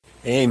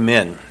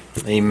Amen.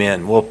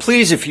 Amen. Well,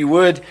 please, if you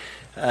would,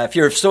 if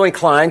you're so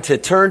inclined, to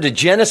turn to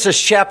Genesis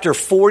chapter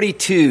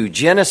 42.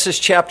 Genesis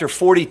chapter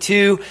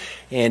 42.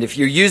 And if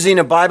you're using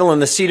a Bible in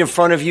the seat in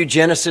front of you,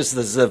 Genesis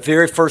is the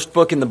very first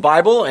book in the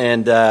Bible.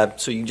 And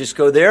so you just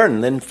go there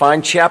and then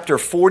find chapter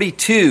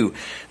 42.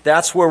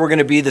 That's where we're going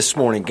to be this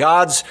morning.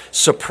 God's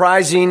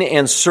surprising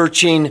and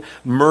searching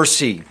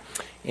mercy.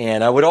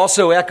 And I would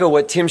also echo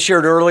what Tim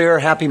shared earlier.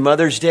 Happy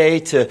Mother's Day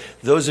to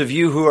those of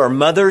you who are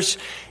mothers.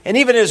 And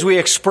even as we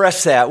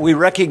express that, we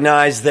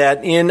recognize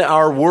that in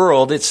our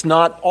world, it's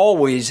not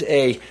always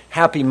a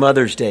happy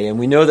Mother's Day. And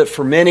we know that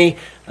for many,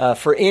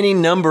 for any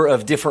number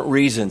of different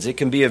reasons, it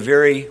can be a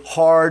very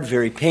hard,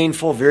 very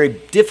painful, very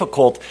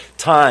difficult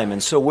time.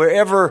 And so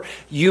wherever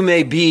you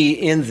may be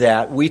in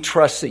that, we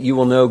trust that you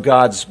will know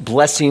God's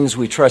blessings.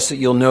 We trust that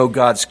you'll know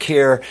God's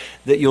care,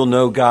 that you'll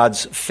know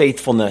God's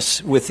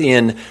faithfulness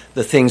within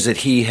the things that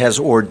He has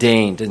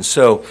ordained. And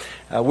so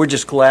we're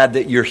just glad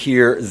that you're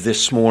here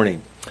this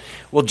morning.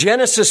 Well,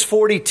 Genesis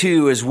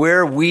 42 is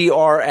where we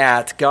are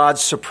at, God's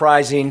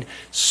surprising,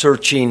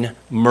 searching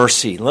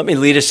mercy. Let me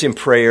lead us in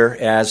prayer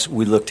as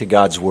we look to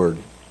God's Word.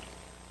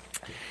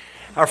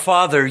 Our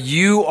Father,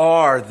 you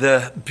are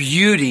the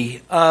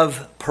beauty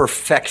of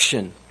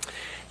perfection.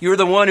 You're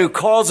the one who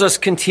calls us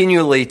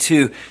continually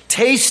to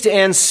taste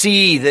and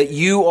see that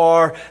you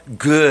are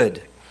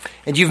good.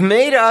 And you've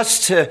made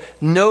us to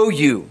know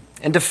you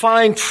and to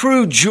find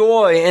true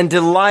joy and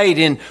delight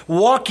in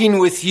walking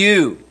with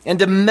you, and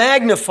to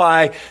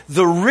magnify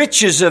the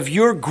riches of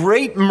your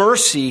great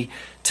mercy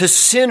to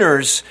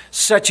sinners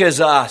such as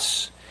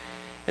us.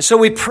 And so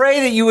we pray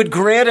that you would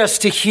grant us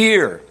to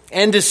hear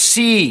and to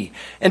see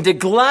and to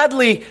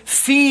gladly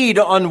feed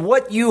on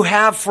what you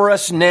have for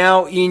us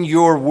now in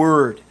your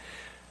word.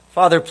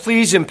 Father,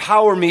 please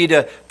empower me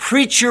to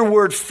preach your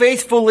word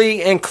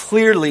faithfully and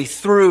clearly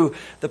through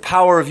the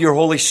power of your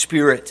Holy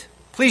Spirit.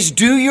 Please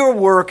do your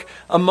work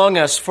among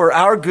us for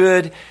our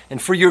good and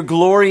for your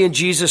glory in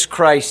Jesus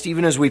Christ,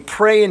 even as we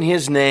pray in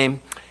His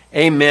name.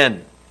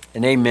 Amen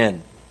and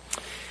amen.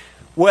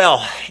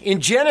 Well, in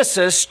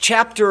Genesis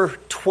chapter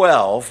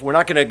 12, we're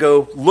not going to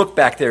go look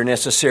back there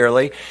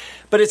necessarily,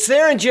 but it's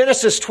there in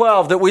Genesis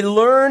 12 that we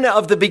learn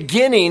of the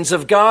beginnings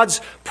of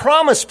God's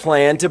promised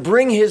plan to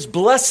bring His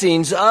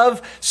blessings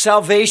of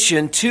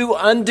salvation to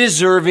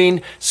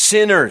undeserving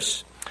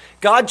sinners.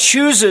 God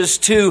chooses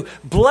to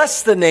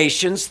bless the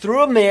nations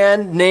through a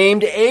man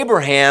named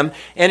Abraham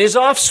and his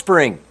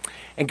offspring.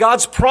 And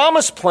God's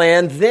promised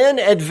plan then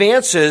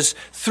advances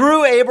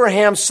through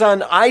Abraham's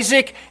son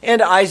Isaac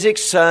and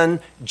Isaac's son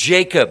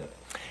Jacob.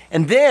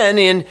 And then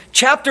in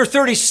chapter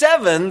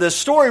 37, the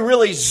story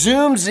really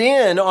zooms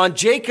in on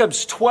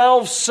Jacob's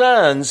 12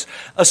 sons,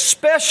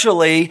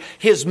 especially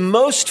his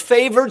most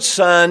favored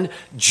son,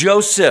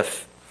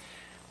 Joseph.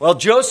 Well,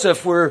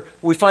 Joseph,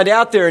 we find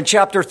out there in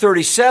chapter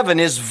 37,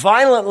 is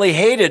violently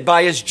hated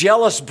by his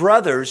jealous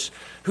brothers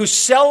who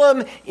sell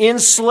him into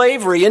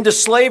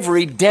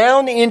slavery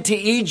down into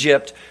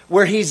Egypt,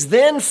 where he's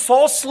then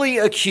falsely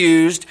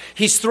accused.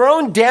 He's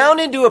thrown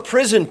down into a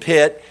prison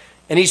pit,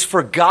 and he's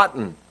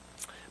forgotten.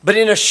 But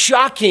in a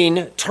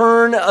shocking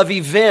turn of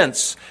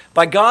events,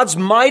 by God's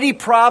mighty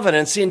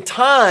providence, in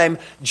time,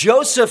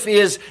 Joseph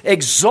is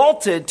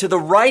exalted to the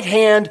right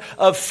hand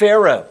of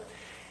Pharaoh.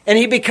 And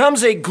he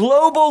becomes a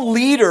global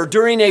leader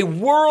during a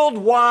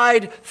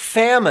worldwide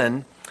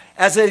famine,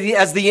 as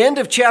the end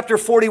of chapter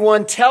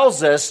 41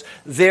 tells us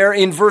there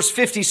in verse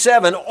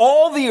 57.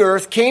 All the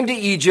earth came to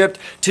Egypt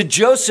to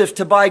Joseph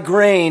to buy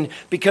grain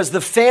because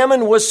the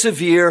famine was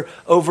severe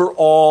over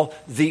all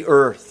the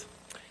earth.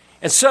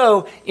 And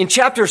so in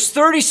chapters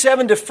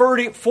 37 to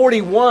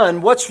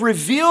 41, what's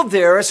revealed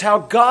there is how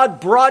God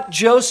brought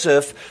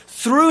Joseph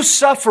through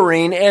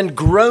suffering and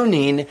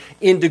groaning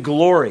into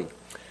glory.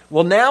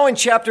 Well, now in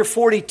chapter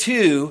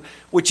 42,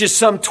 which is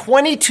some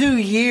 22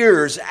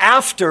 years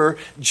after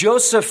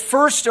Joseph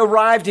first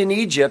arrived in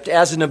Egypt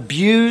as an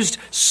abused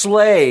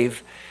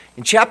slave,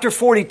 in chapter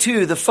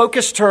 42, the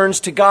focus turns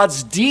to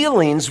God's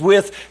dealings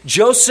with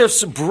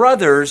Joseph's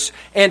brothers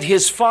and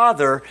his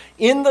father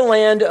in the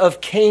land of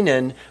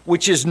Canaan,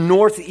 which is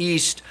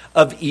northeast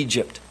of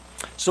Egypt.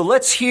 So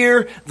let's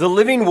hear the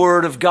living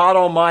word of God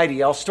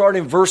Almighty. I'll start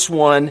in verse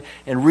 1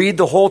 and read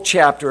the whole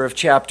chapter of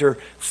chapter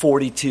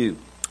 42.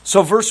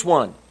 So verse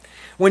 1,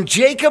 when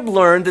Jacob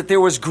learned that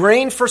there was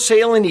grain for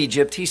sale in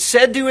Egypt, he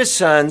said to his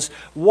sons,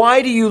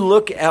 "Why do you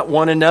look at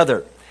one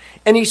another?"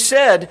 And he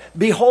said,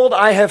 "Behold,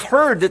 I have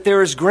heard that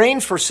there is grain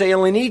for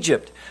sale in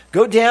Egypt.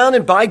 Go down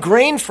and buy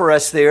grain for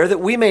us there,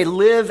 that we may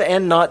live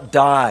and not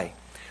die."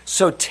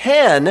 So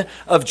 10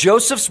 of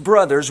Joseph's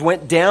brothers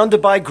went down to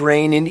buy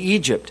grain in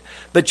Egypt.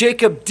 But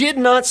Jacob did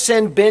not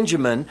send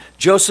Benjamin,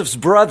 Joseph's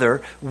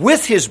brother,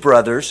 with his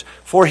brothers,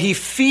 for he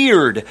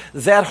feared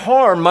that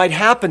harm might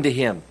happen to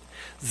him.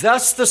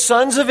 Thus the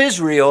sons of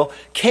Israel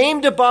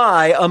came to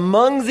buy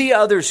among the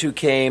others who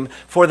came,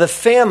 for the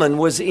famine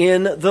was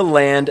in the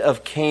land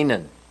of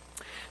Canaan.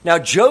 Now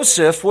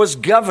Joseph was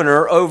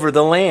governor over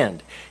the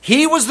land.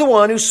 He was the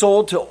one who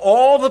sold to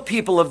all the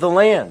people of the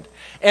land.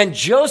 And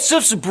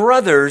Joseph's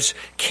brothers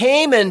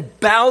came and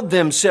bowed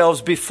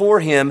themselves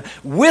before him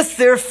with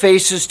their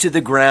faces to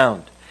the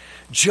ground.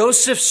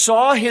 Joseph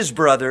saw his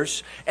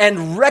brothers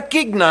and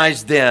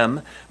recognized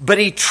them, but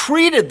he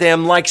treated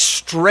them like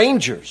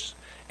strangers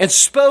and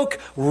spoke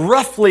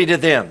roughly to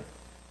them.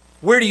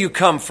 "Where do you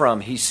come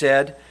from?" he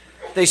said.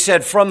 They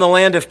said, "From the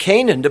land of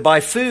Canaan to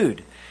buy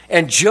food."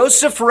 And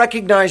Joseph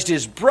recognized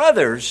his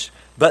brothers,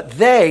 but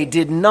they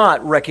did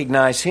not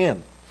recognize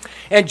him.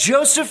 And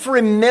Joseph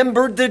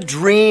remembered the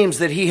dreams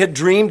that he had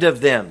dreamed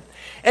of them.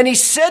 And he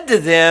said to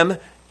them,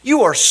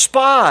 "You are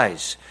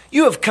spies.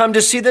 You have come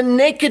to see the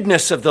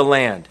nakedness of the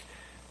land."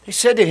 They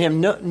said to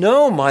him,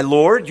 No, my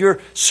lord, your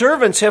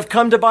servants have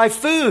come to buy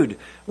food.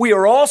 We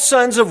are all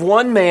sons of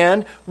one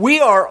man. We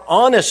are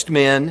honest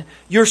men.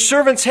 Your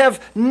servants have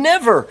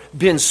never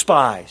been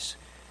spies."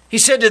 He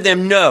said to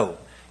them, "No,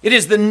 it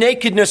is the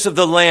nakedness of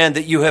the land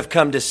that you have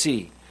come to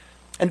see."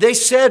 And they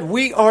said,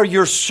 "We are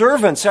your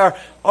servants.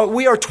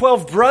 We are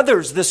 12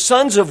 brothers, the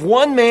sons of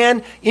one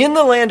man in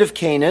the land of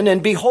Canaan.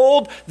 And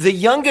behold, the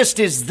youngest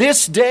is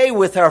this day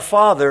with our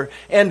father,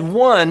 and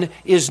one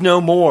is no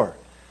more."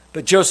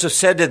 But Joseph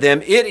said to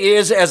them, "It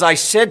is as I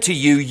said to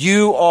you,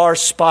 you are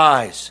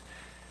spies.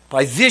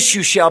 By this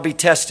you shall be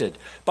tested.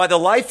 By the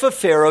life of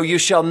Pharaoh you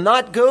shall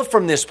not go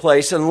from this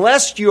place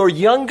unless your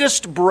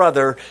youngest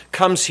brother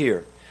comes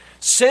here.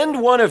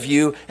 Send one of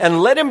you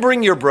and let him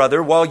bring your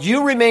brother while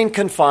you remain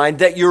confined,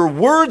 that your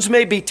words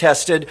may be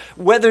tested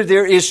whether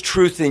there is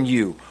truth in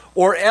you.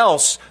 Or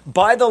else,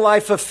 by the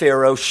life of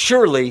Pharaoh,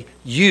 surely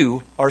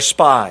you are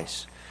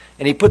spies."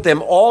 And he put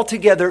them all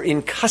together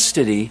in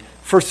custody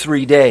for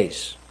 3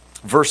 days.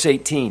 Verse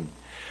 18.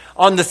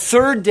 On the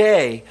third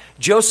day,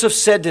 Joseph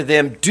said to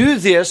them, "Do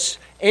this,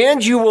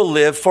 and you will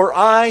live, for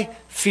I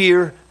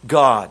fear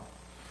God.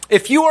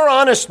 If you are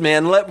honest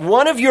men, let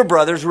one of your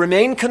brothers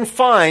remain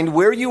confined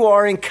where you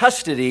are in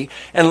custody,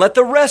 and let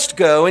the rest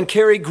go and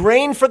carry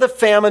grain for the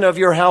famine of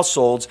your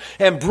households,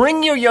 and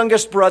bring your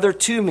youngest brother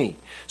to me.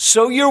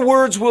 So your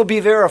words will be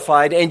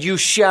verified, and you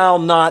shall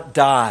not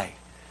die."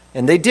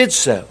 And they did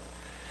so.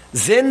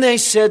 Then they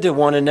said to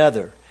one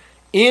another,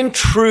 "In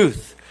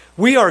truth,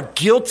 we are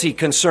guilty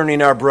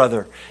concerning our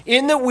brother,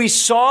 in that we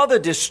saw the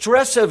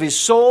distress of his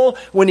soul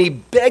when he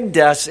begged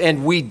us,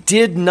 and we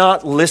did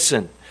not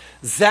listen.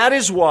 That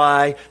is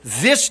why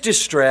this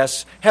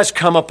distress has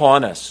come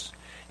upon us."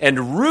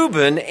 And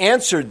Reuben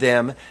answered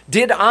them,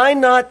 "Did I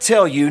not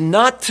tell you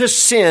not to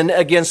sin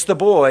against the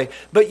boy?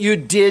 But you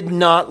did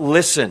not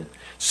listen.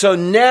 So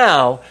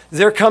now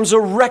there comes a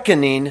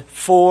reckoning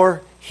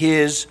for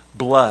his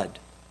blood."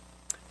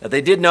 Now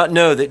they did not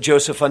know that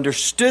Joseph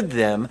understood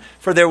them,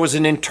 for there was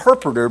an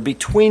interpreter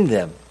between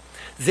them.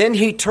 Then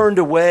he turned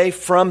away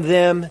from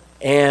them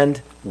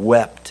and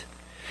wept.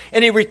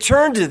 And he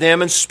returned to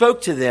them and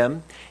spoke to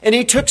them. And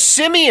he took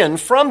Simeon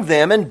from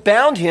them and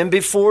bound him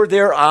before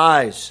their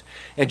eyes.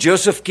 And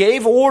Joseph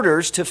gave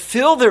orders to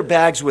fill their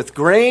bags with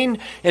grain,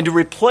 and to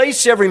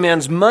replace every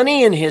man's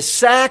money in his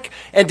sack,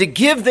 and to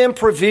give them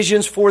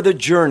provisions for the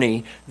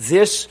journey.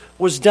 This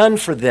was done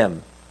for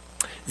them.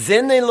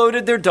 Then they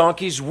loaded their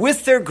donkeys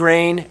with their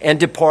grain and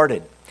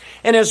departed.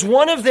 And as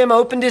one of them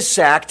opened his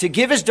sack to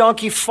give his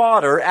donkey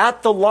fodder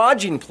at the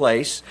lodging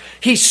place,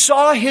 he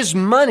saw his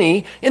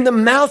money in the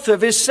mouth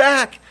of his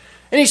sack.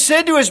 And he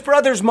said to his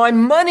brothers, "My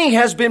money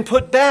has been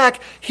put back.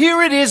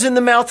 Here it is in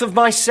the mouth of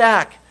my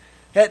sack."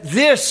 At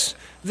this,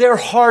 their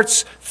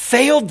hearts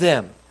failed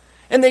them.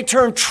 And they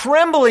turned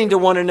trembling to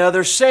one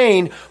another,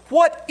 saying,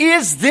 "What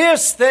is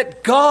this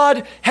that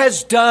God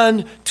has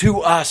done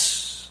to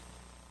us?"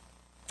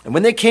 And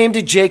when they came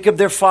to Jacob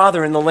their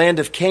father in the land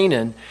of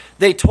Canaan,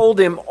 they told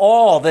him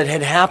all that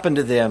had happened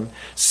to them,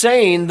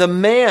 saying, "The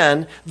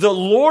man, the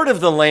Lord of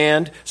the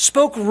land,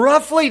 spoke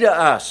roughly to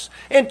us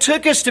and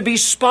took us to be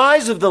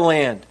spies of the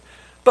land.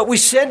 But we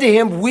said to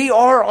him, 'We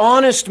are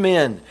honest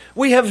men.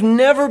 We have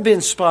never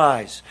been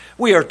spies.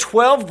 We are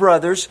 12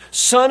 brothers,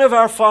 son of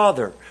our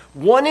father.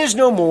 One is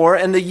no more,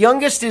 and the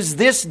youngest is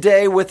this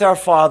day with our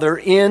father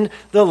in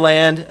the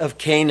land of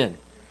Canaan.'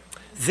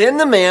 Then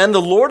the man,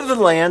 the Lord of the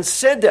land,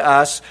 said to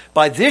us,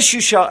 'By this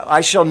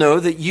I shall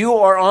know that you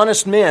are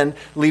honest men.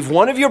 Leave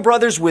one of your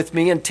brothers with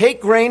me, and take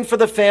grain for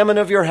the famine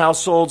of your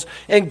households,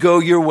 and go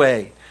your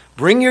way.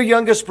 Bring your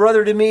youngest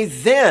brother to me.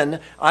 Then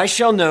I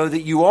shall know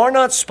that you are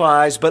not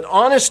spies, but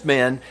honest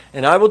men,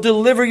 and I will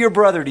deliver your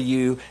brother to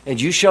you,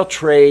 and you shall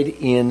trade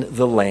in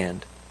the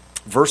land.'"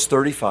 Verse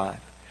 35.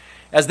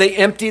 As they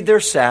emptied their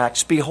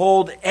sacks,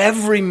 behold,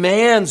 every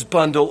man's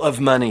bundle of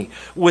money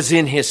was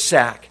in his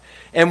sack.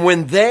 And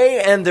when they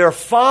and their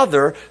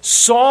father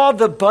saw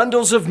the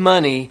bundles of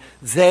money,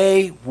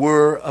 they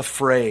were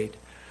afraid.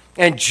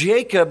 And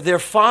Jacob, their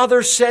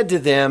father, said to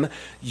them,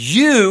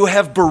 "You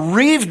have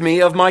bereaved me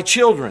of my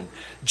children.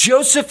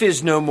 Joseph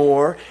is no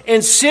more,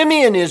 and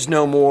Simeon is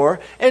no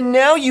more, and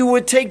now you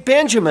would take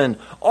Benjamin.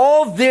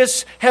 All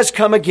this has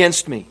come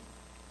against me."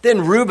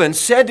 Then Reuben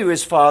said to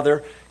his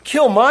father,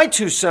 "Kill my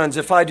 2 sons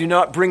if I do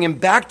not bring him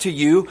back to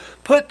you.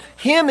 Put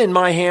him in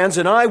my hands,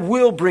 and I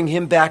will bring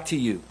him back to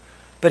you."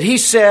 But he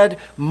said,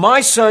 my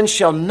son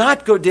shall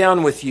not go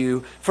down with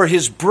you, for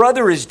his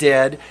brother is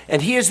dead,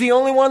 and he is the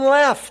only one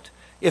left.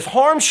 If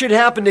harm should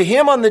happen to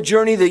him on the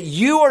journey that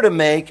you are to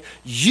make,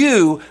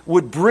 you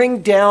would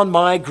bring down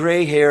my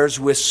gray hairs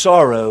with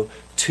sorrow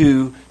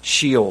to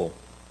Sheol.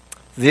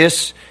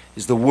 This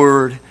is the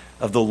word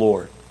of the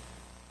Lord.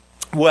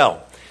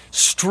 Well,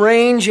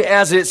 strange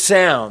as it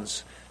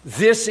sounds,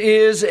 this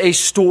is a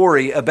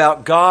story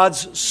about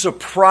God's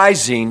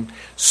surprising,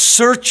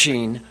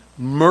 searching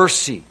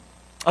mercy.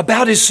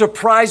 About his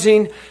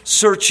surprising,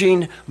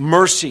 searching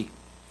mercy.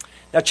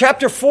 Now,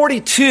 chapter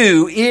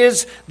 42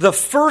 is the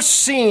first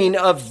scene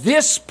of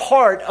this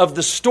part of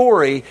the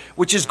story,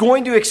 which is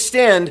going to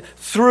extend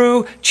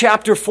through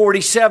chapter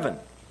 47.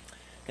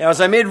 Now,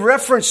 as I made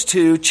reference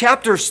to,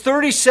 chapters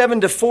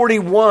 37 to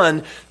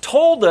 41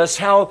 told us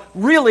how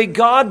really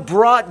God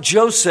brought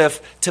Joseph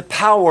to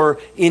power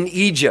in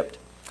Egypt.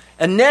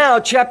 And now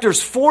chapters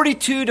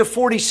 42 to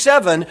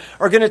 47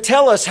 are going to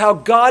tell us how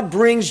God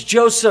brings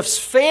Joseph's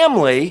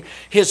family,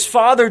 his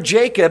father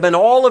Jacob, and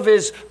all of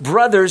his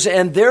brothers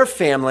and their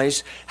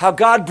families, how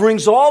God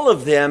brings all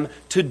of them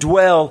to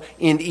dwell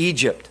in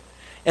Egypt.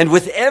 And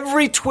with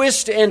every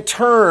twist and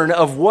turn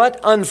of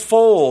what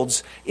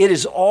unfolds, it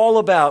is all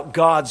about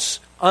God's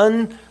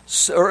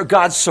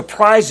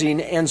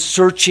surprising and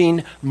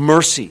searching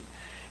mercy.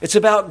 It's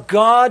about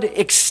God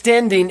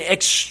extending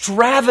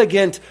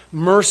extravagant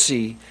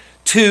mercy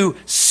to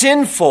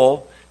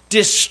sinful,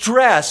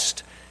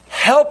 distressed,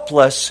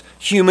 helpless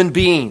human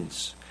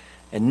beings.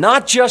 And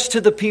not just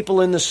to the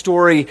people in the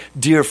story,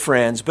 dear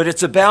friends, but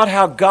it's about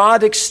how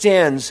God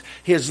extends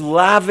his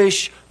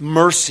lavish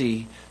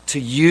mercy to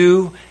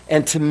you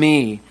and to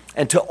me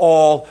and to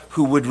all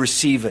who would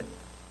receive it.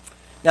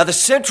 Now, the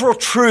central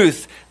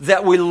truth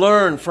that we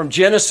learn from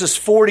Genesis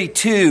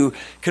 42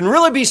 can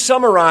really be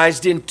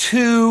summarized in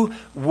two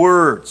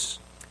words.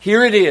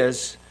 Here it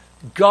is: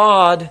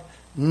 God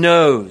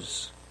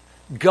knows.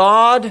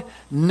 God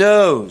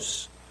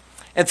knows.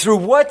 And through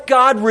what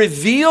God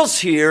reveals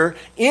here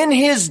in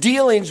his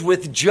dealings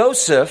with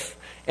Joseph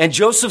and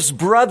Joseph's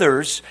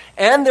brothers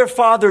and their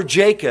father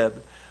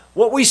Jacob,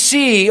 what we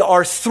see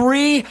are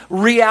three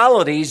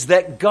realities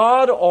that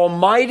God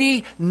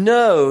Almighty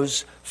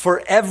knows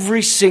for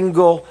every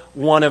single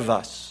one of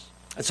us.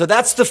 And so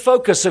that's the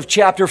focus of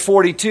chapter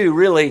 42,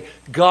 really.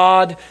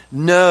 God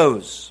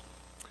knows.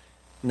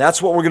 And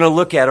that's what we're going to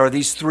look at, are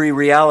these three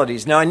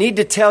realities. Now, I need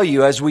to tell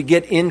you as we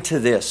get into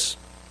this,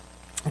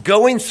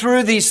 going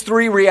through these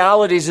three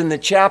realities in the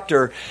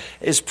chapter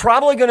is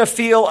probably going to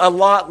feel a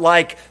lot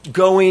like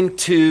going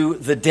to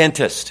the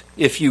dentist,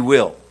 if you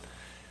will.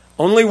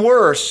 Only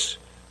worse,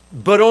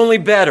 but only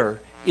better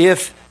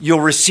if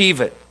you'll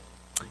receive it.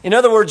 In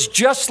other words,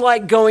 just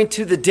like going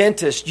to the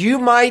dentist, you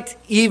might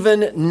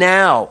even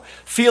now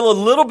feel a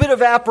little bit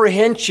of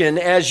apprehension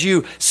as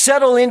you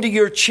settle into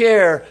your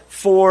chair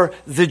for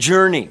the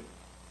journey.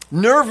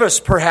 Nervous,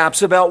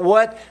 perhaps, about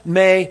what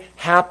may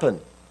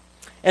happen.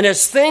 And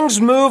as things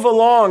move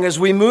along, as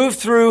we move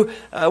through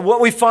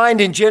what we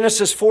find in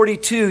Genesis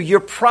 42, you're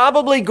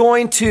probably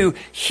going to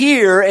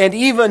hear and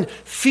even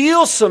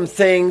feel some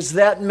things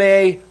that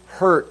may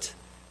hurt.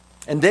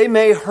 And they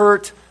may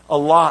hurt a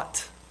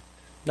lot.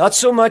 Not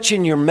so much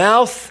in your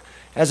mouth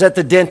as at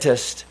the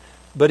dentist,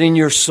 but in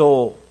your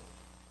soul.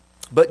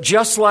 But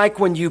just like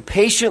when you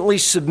patiently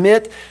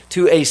submit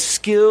to a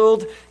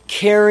skilled,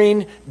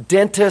 caring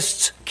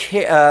dentist's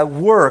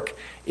work,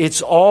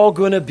 it's all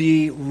going to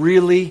be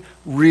really,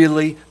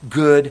 really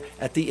good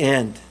at the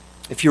end,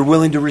 if you're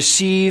willing to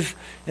receive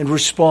and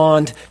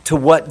respond to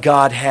what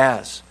God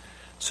has.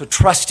 So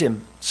trust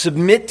him.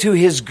 Submit to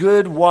his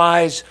good,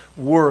 wise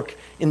work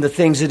in the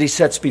things that he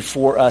sets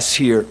before us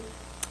here.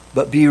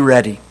 But be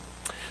ready.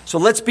 So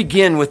let's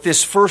begin with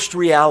this first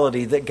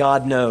reality that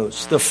God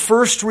knows. The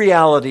first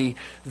reality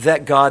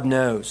that God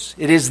knows.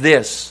 It is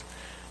this: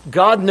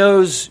 God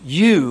knows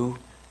you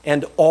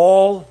and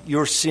all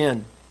your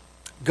sin.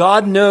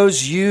 God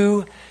knows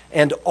you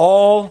and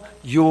all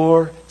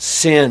your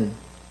sin.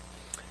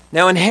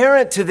 Now,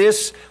 inherent to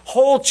this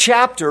whole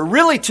chapter,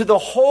 really to the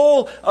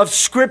whole of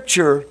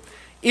Scripture,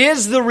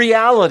 is the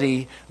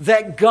reality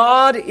that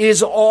God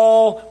is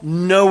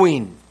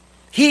all-knowing.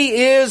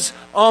 He is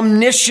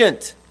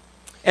omniscient.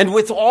 And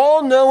with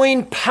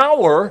all-knowing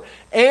power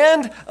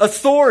and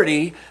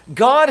authority,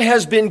 God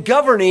has been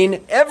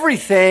governing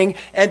everything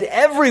and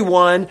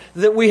everyone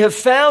that we have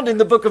found in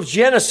the book of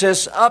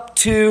Genesis up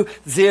to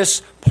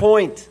this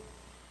point.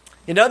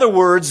 In other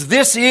words,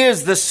 this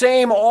is the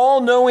same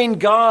all-knowing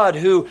God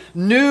who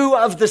knew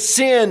of the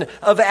sin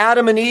of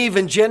Adam and Eve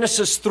in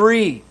Genesis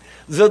 3,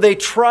 though they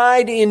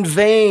tried in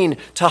vain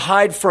to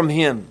hide from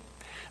him.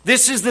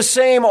 This is the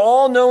same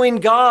all-knowing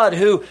God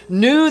who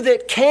knew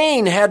that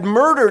Cain had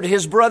murdered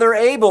his brother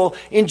Abel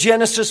in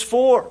Genesis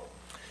 4.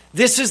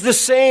 This is the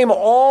same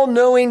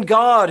all-knowing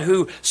God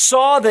who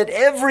saw that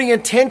every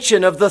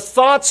intention of the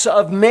thoughts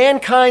of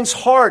mankind's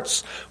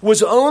hearts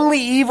was only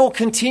evil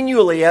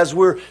continually, as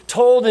we're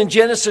told in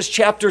Genesis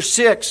chapter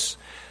 6,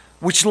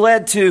 which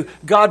led to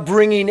God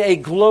bringing a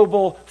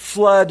global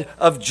flood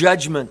of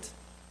judgment.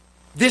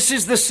 This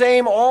is the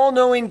same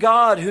all-knowing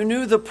God who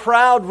knew the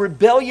proud,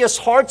 rebellious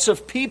hearts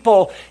of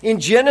people in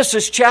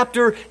Genesis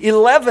chapter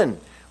 11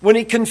 when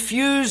He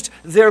confused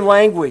their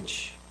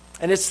language.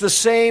 And it's the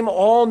same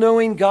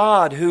all-knowing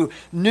God who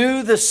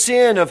knew the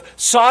sin of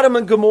Sodom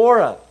and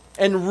Gomorrah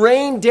and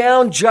rained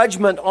down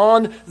judgment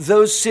on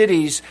those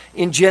cities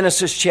in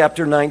Genesis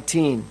chapter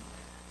 19.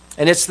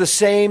 And it's the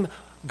same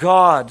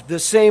God, the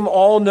same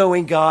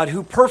all-knowing God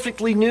who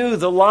perfectly knew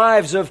the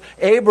lives of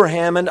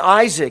Abraham and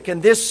Isaac.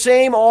 And this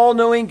same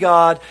all-knowing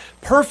God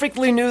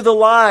perfectly knew the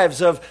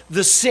lives of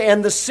the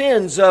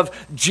sins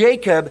of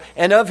Jacob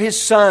and of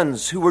his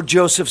sons who were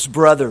Joseph's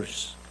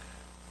brothers.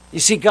 You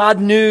see,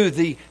 God knew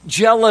the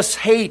jealous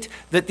hate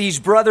that these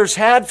brothers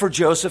had for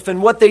Joseph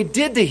and what they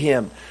did to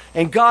him.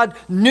 And God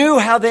knew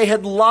how they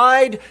had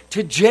lied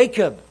to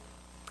Jacob.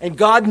 And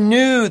God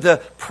knew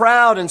the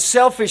proud and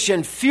selfish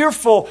and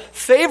fearful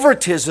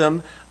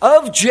favoritism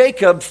of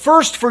Jacob,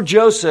 first for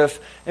Joseph,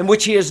 and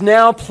which He has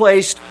now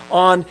placed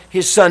on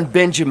his son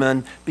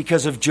Benjamin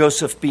because of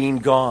Joseph being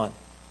gone.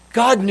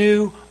 God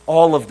knew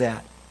all of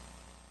that.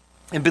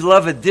 And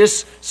beloved,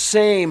 this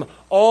same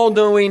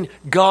all-knowing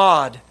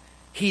God,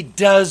 He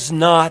does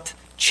not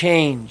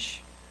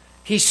change.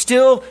 He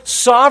still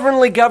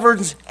sovereignly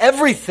governs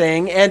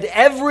everything and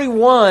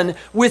everyone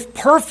with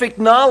perfect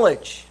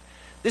knowledge.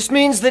 This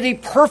means that He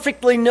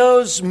perfectly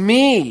knows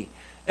me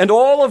and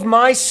all of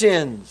my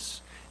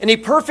sins. And He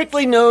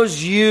perfectly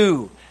knows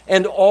you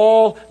and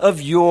all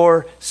of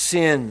your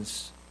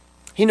sins.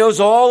 He knows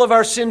all of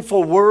our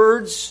sinful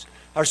words,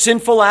 our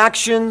sinful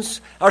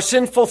actions, our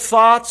sinful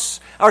thoughts,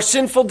 our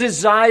sinful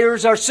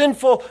desires, our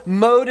sinful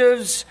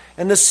motives,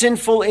 and the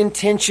sinful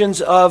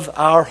intentions of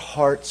our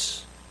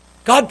hearts.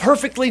 God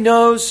perfectly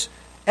knows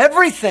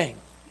everything.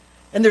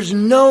 And there's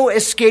no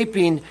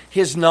escaping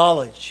His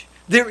knowledge.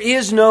 There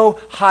is no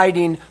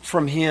hiding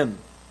from Him.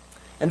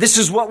 And this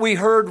is what we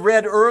heard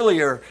read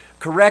earlier,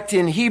 correct,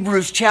 in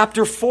Hebrews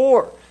chapter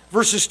 4,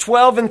 verses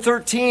 12 and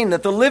 13,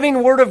 that the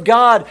living Word of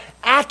God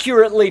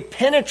accurately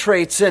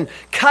penetrates and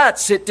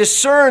cuts. It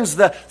discerns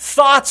the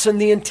thoughts and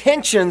the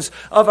intentions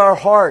of our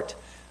heart.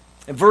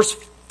 And verse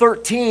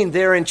 13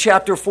 there in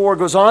chapter 4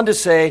 goes on to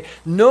say,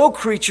 "No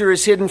creature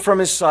is hidden from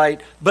His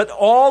sight, but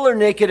all are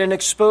naked and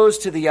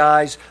exposed to the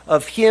eyes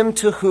of Him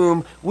to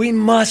whom we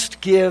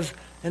must give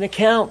an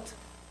account."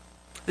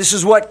 This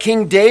is what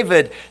King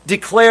David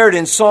declared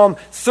in Psalm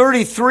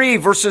 33,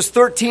 verses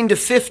 13 to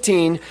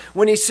 15,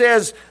 when he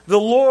says, "The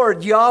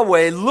Lord,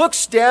 Yahweh,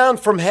 looks down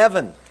from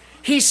heaven.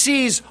 He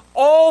sees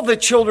all the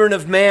children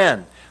of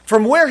man.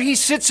 From where He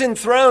sits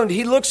enthroned,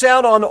 He looks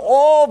out on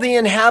all the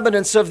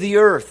inhabitants of the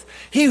earth.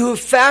 He who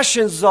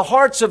fashions the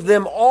hearts of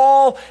them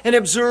all and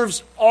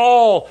observes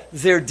all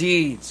their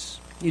deeds."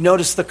 You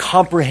notice the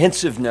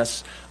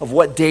comprehensiveness of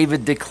what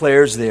David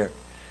declares there.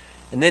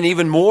 And then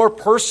even more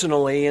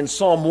personally, in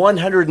Psalm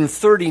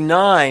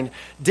 139,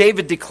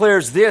 David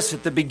declares this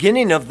at the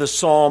beginning of the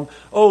psalm,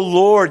 "O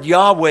Lord,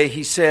 Yahweh,"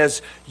 he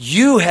says,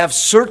 "You have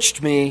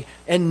searched me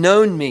and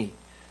known me.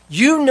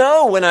 You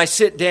know when I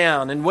sit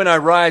down and when I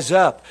rise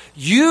up.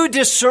 You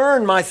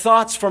discern my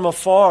thoughts from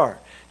afar.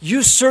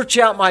 You search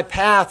out my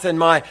path and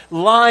my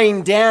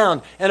lying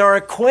down and are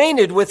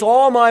acquainted with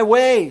all my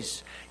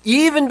ways.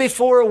 Even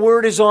before a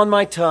word is on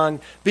my tongue,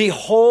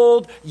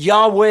 behold,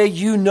 Yahweh,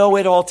 you know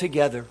it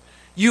altogether.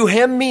 You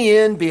hem me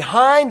in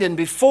behind and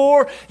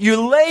before.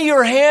 You lay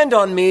your hand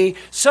on me.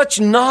 Such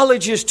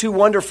knowledge is too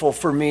wonderful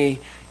for me.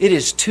 It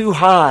is too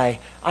high.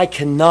 I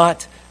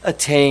cannot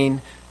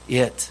attain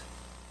it."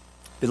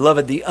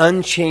 Beloved, the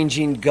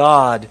unchanging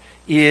God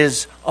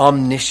is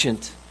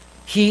omniscient.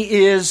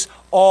 He is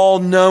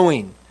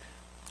all-knowing.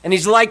 And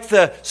He's like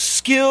the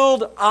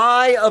skilled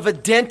eye of a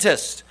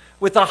dentist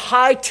with a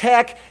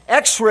high-tech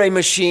X-ray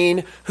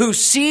machine who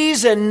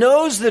sees and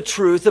knows the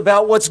truth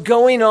about what's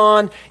going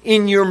on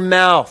in your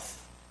mouth.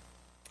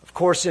 Of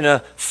course, in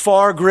a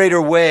far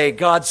greater way,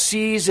 God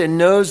sees and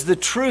knows the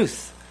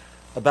truth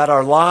about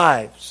our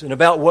lives and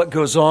about what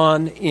goes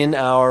on in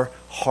our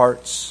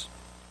hearts.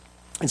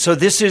 And so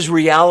this is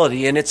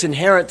reality, and it's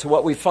inherent to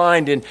what we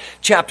find in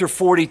chapter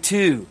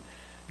 42.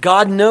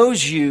 God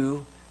knows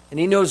you, and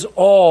He knows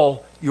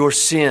all your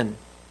sin.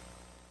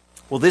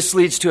 Well, this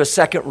leads to a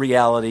second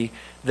reality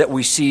that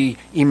we see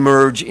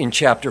emerge in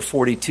chapter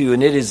 42,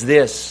 and it is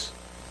this.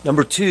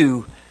 Number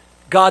 2,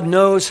 God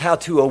knows how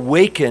to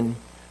awaken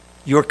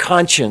your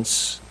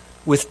conscience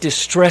with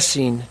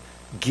distressing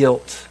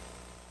guilt.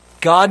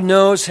 God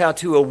knows how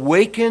to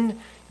awaken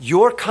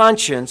your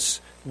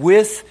conscience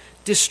with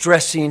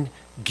distressing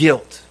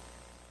guilt.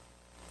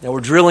 Now,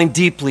 we're drilling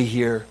deeply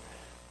here,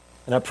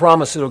 and I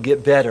promise it'll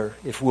get better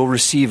if we'll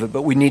receive it,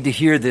 but we need to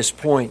hear this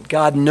point.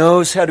 God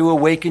knows how to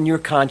awaken your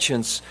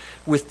conscience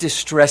with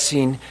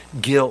distressing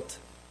guilt.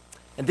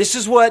 And this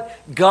is what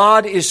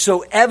God is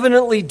so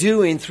evidently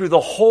doing through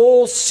the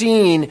whole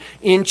scene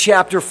in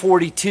chapter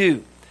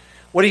 42.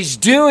 What He's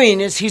doing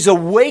is He's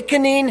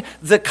awakening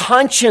the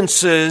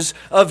consciences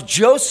of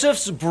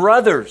Joseph's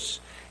brothers.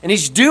 And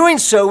He's doing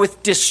so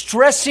with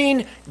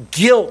distressing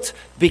guilt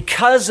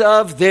because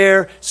of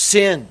their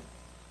sin.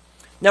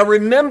 Now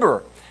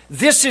remember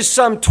this is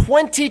some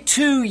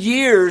 22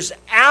 years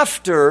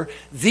after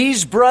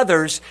these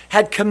brothers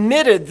had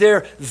committed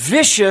their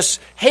vicious,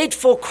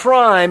 hateful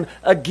crime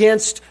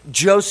against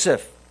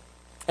Joseph.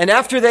 And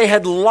after they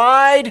had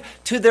lied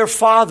to their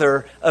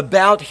father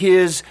about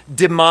his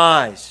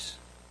demise,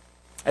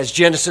 as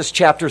Genesis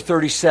chapter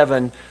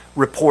 37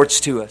 reports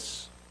to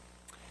us.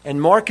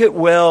 And mark it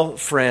well,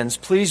 friends,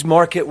 please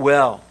mark it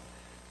well.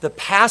 The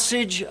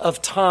passage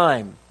of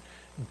time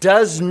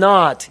does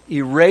not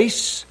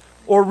erase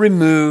or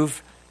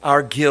remove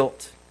our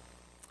guilt.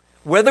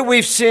 Whether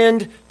we've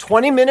sinned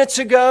 20 minutes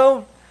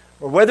ago,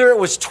 or whether it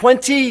was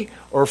 20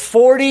 or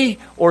 40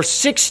 or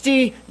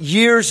 60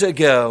 years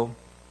ago,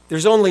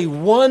 there's only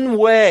one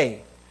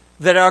way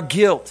that our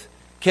guilt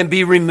can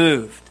be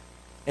removed,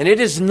 and it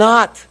is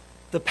not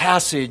the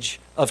passage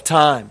of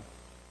time.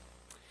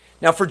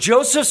 Now, for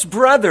Joseph's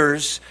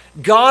brothers,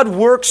 God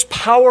works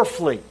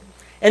powerfully,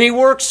 and he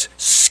works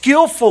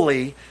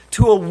skillfully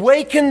to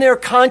awaken their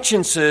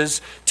consciences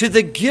to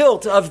the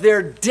guilt of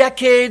their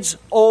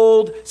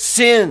decades-old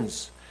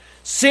sins,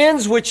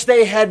 sins which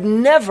they had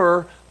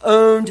never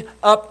owned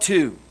up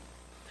to.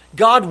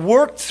 God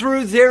worked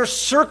through their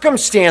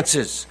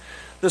circumstances,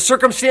 the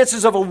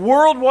circumstances of a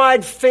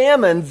worldwide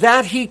famine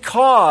that he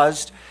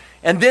caused,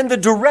 and then the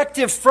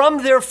directive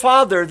from their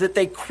father that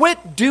they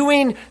quit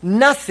doing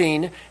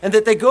nothing and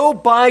that they go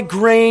buy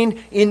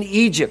grain in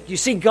Egypt. You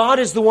see, God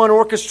is the one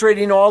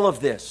orchestrating all of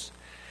this.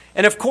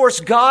 And of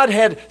course, God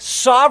had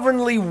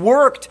sovereignly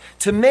worked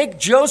to make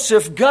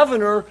Joseph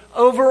governor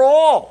over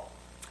all.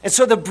 And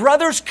so the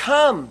brothers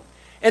come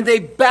and they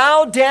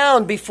bow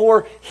down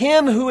before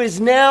him who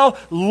is now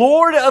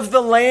Lord of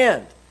the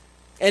land.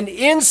 And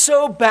in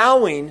so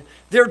bowing,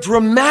 they're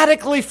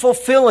dramatically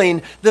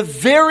fulfilling the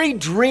very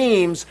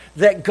dreams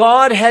that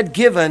God had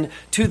given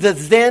to the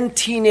then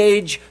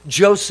teenage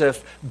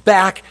Joseph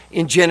back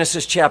in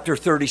Genesis chapter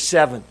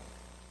 37.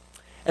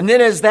 And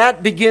then as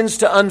that begins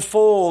to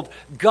unfold,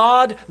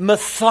 God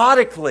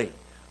methodically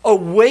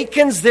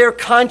awakens their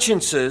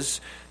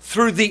consciences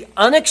through the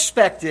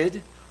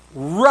unexpected,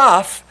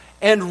 rough,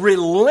 and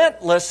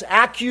relentless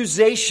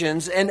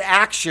accusations and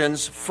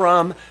actions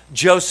from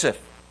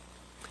Joseph.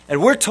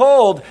 And we're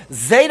told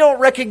they don't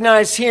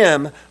recognize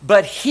him,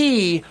 but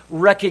he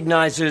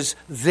recognizes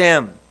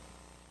them.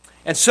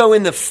 And so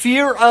in the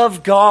fear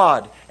of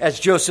God, as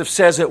Joseph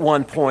says at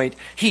one point,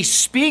 he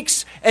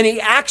speaks and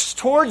he acts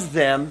towards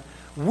them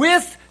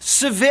with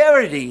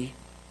severity,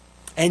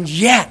 and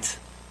yet,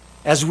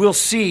 as we'll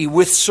see,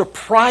 with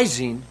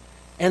surprising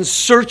and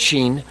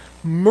searching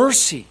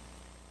mercy.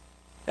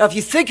 Now, if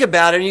you think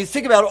about it, and you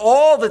think about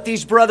all that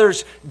these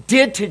brothers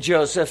did to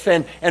Joseph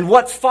and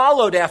what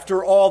followed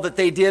after all that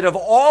they did, of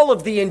all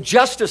of the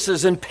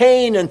injustices and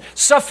pain and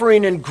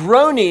suffering and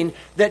groaning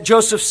that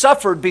Joseph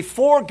suffered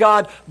before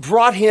God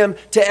brought him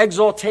to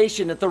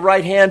exaltation at the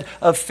right hand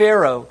of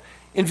Pharaoh,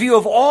 in view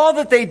of all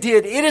that they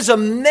did, it is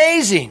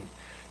amazing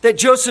that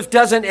Joseph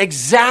doesn't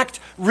exact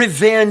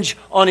revenge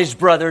on his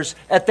brothers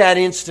at that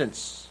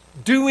instance,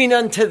 doing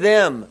unto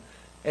them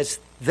as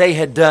they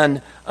had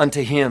done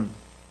unto him.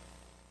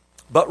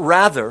 But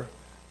rather,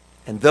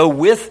 and though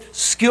with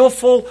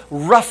skillful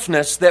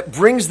roughness that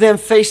brings them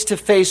face to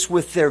face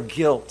with their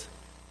guilt,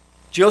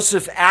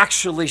 Joseph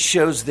actually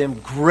shows them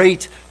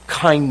great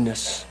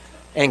kindness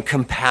and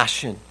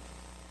compassion.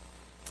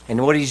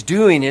 And what he's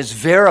doing is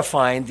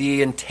verifying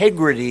the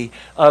integrity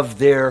of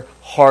their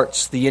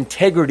hearts, the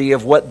integrity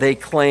of what they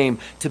claim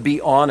to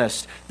be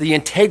honest, the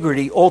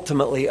integrity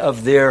ultimately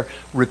of their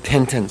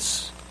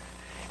repentance.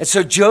 And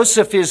so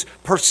Joseph is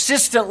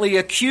persistently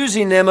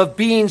accusing them of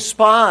being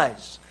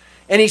spies.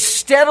 And he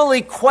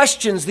steadily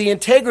questions the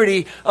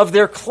integrity of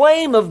their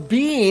claim of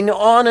being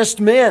honest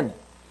men.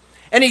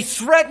 And he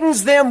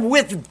threatens them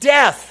with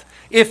death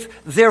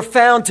if they're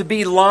found to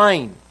be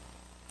lying.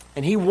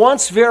 And he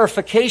wants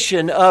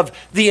verification of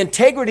the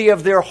integrity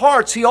of their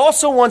hearts. He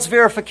also wants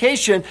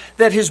verification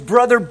that his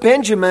brother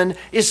Benjamin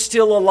is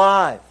still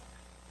alive.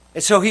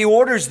 And so he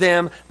orders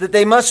them that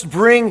they must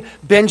bring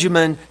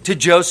Benjamin to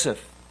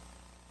Joseph.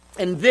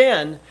 And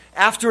then,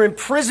 after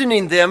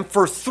imprisoning them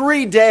for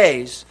 3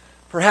 days,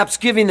 perhaps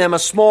giving them a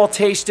small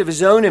taste of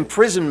his own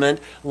imprisonment,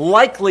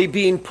 likely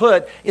being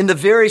put in the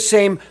very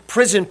same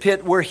prison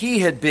pit where he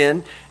had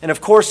been, and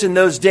of course in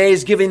those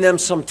days giving them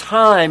some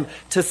time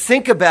to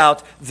think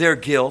about their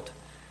guilt,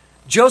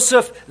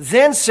 Joseph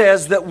then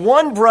says that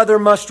one brother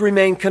must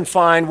remain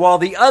confined while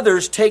the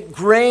others take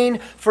grain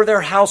for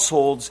their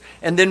households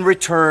and then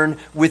return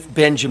with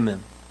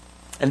Benjamin.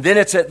 And then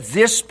it's at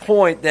this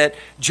point that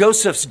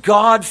Joseph's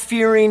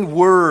God-fearing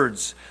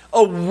words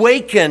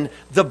awaken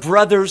the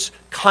brothers'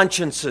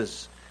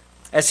 consciences.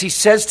 As he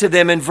says to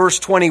them in verse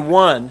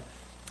 21,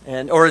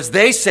 or as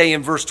they say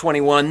in verse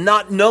 21,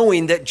 not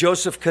knowing that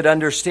Joseph could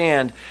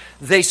understand,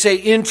 they say,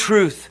 "In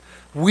truth,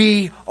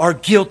 we are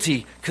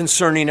guilty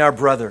concerning our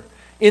brother,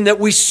 in that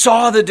we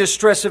saw the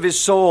distress of his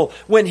soul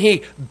when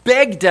he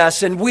begged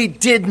us and we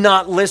did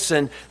not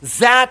listen.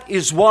 That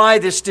is why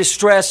this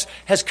distress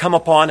has come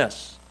upon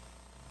us."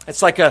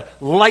 It's like a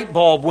light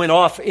bulb went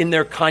off in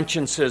their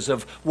consciences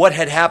of what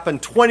had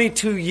happened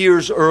 22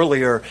 years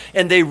earlier,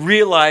 and they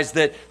realized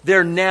that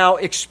they're now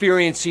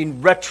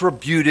experiencing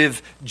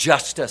retributive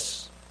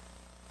justice.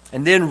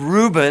 And then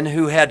Reuben,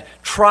 who had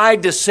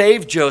tried to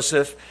save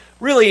Joseph,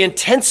 really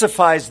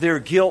intensifies their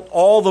guilt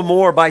all the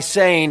more by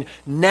saying,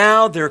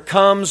 now there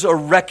comes a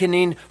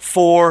reckoning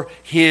for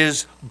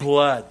his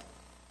blood.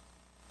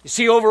 You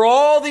see, over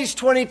all these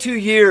 22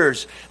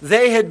 years,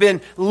 they had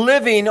been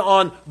living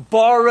on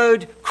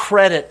borrowed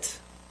credit.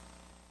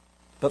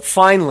 But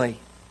finally,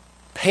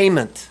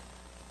 payment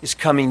is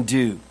coming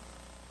due.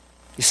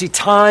 You see,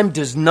 time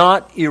does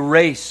not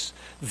erase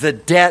the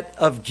debt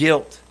of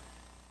guilt.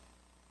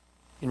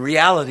 In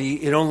reality,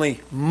 it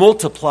only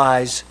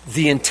multiplies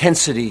the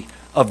intensity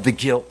of the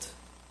guilt.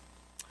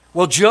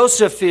 Well,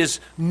 Joseph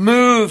is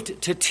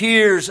moved to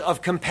tears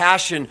of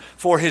compassion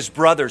for his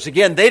brothers.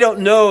 Again, they don't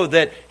know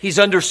that he's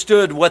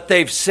understood what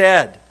they've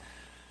said.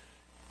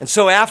 And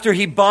so after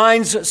he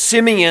binds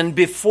Simeon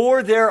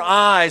before their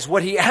eyes,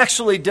 what he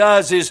actually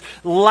does is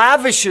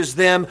lavishes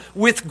them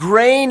with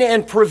grain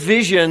and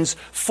provisions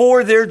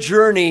for their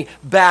journey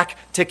back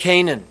to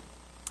Canaan.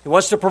 He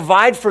wants to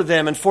provide for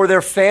them and for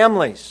their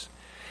families.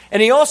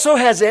 And he also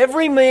has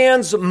every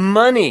man's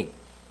money.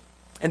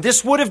 And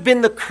this would have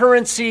been the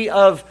currency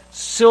of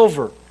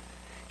silver.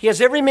 He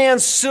has every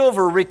man's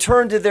silver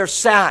returned to their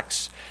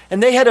sacks.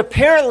 And they had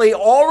apparently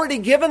already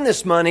given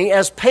this money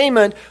as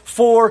payment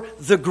for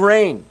the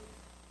grain.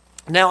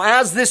 Now,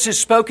 as this is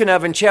spoken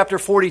of in chapter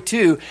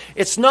 42,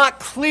 it's not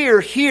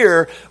clear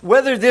here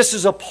whether this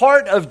is a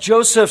part of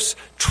Joseph's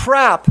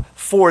trap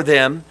for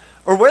them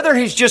or whether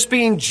he's just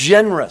being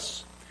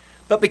generous.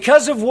 But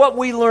because of what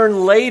we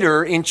learn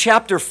later in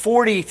chapter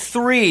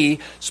 43,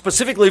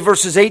 specifically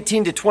verses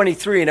 18 to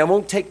 23, and I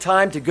won't take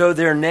time to go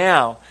there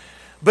now,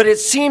 but it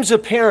seems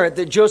apparent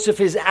that Joseph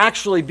is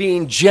actually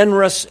being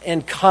generous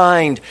and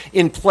kind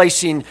in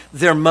placing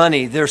their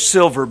money, their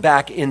silver,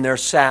 back in their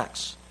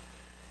sacks.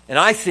 And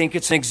I think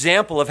it's an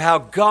example of how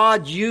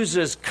God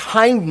uses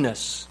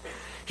kindness.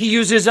 He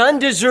uses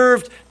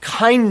undeserved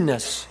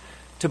kindness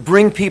to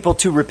bring people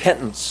to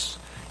repentance.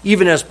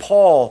 Even as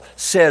Paul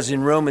says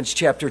in Romans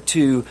chapter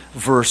 2,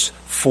 verse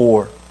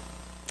 4.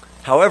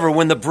 However,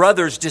 when the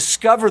brothers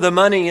discover the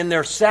money in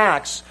their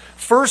sacks,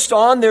 first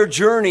on their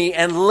journey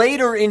and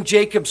later in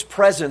Jacob's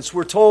presence,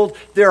 we're told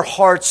their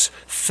hearts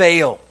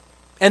fail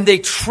and they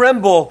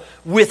tremble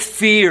with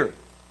fear.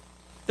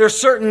 They're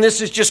certain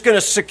this is just going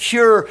to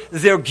secure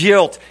their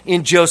guilt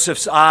in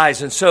Joseph's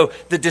eyes. And so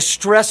the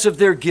distress of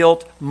their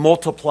guilt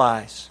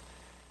multiplies.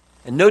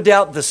 And no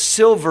doubt the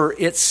silver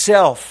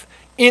itself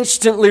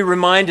instantly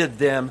reminded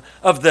them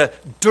of the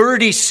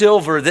dirty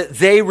silver that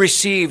they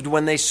received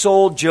when they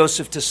sold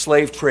Joseph to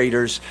slave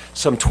traders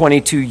some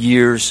 22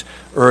 years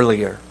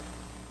earlier.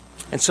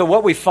 And so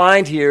what we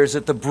find here is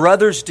that the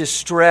brothers'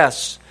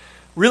 distress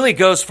really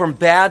goes from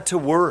bad to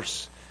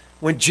worse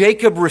when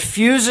Jacob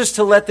refuses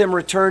to let them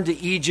return to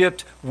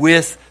Egypt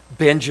with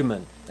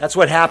Benjamin. That's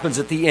what happens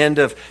at the end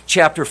of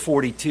chapter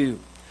 42.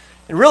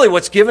 And really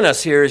what's given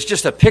us here is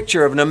just a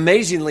picture of an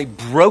amazingly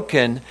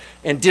broken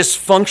and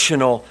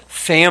dysfunctional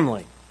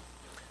family.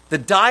 The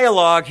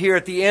dialogue here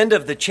at the end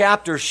of the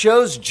chapter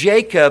shows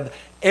Jacob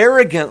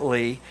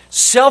arrogantly,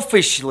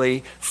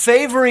 selfishly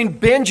favoring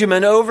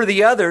Benjamin over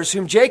the others,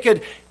 whom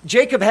Jacob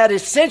had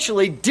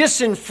essentially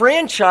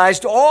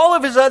disenfranchised all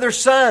of his other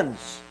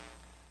sons.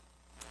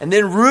 And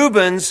then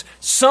Reuben's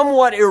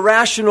somewhat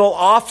irrational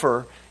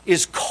offer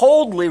is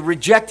coldly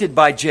rejected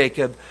by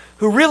Jacob,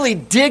 who really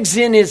digs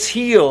in his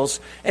heels,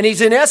 and he's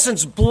in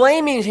essence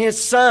blaming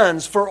his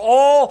sons for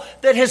all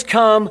that has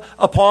come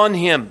upon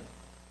him.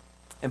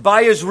 And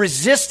by his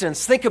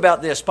resistance, think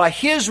about this, by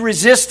his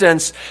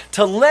resistance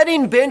to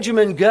letting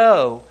Benjamin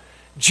go,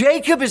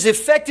 Jacob is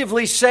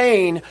effectively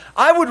saying,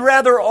 I would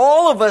rather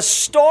all of us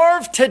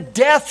starve to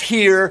death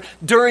here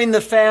during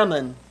the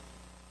famine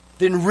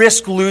than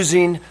risk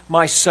losing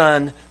my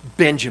son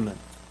Benjamin.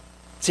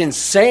 It's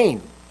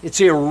insane. It's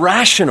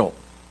irrational,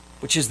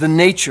 which is the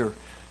nature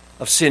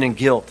of sin and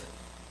guilt.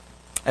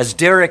 As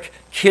Derek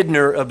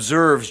Kidner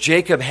observes,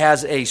 Jacob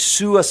has a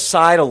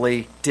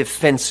suicidally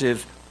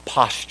defensive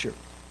posture.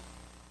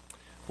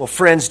 Well,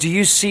 friends, do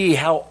you see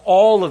how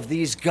all of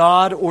these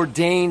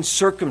God-ordained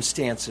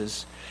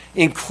circumstances,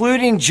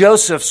 including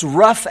Joseph's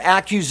rough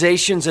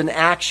accusations and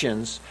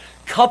actions,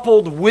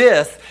 coupled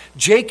with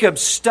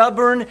Jacob's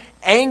stubborn,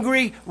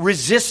 angry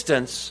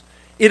resistance,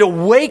 it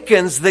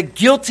awakens the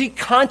guilty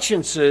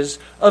consciences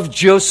of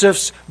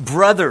Joseph's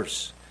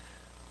brothers.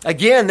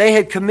 Again, they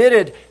had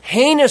committed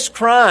heinous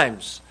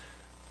crimes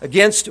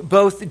against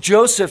both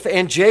Joseph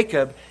and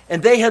Jacob,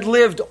 and they had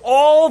lived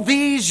all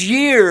these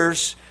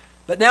years,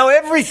 but now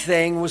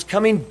everything was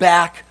coming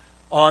back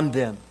on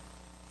them.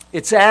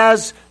 It's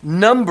as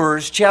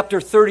Numbers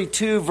chapter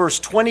 32, verse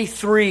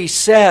 23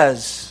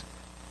 says,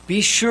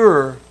 be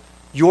sure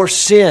your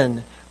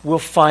sin will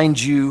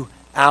find you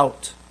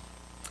out.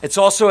 It's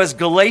also as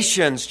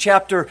Galatians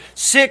chapter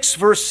 6,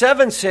 verse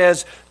 7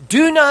 says,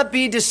 do not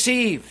be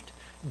deceived.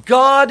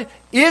 God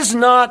is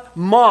not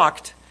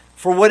mocked,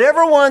 For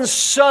whatever one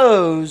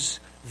sows,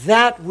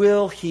 that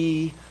will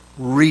he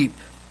reap.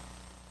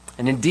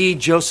 And indeed,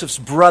 Joseph's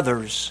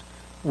brothers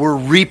were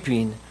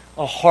reaping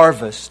a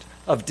harvest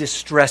of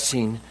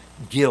distressing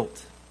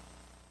guilt.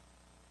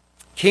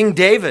 King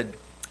David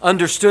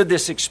understood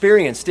this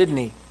experience, didn't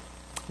he?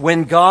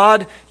 When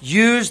God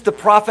used the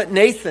prophet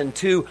Nathan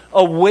to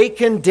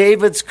awaken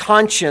David's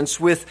conscience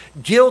with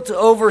guilt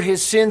over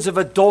his sins of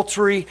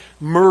adultery,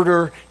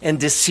 murder, and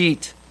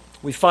deceit.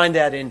 We find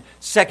that in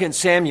 2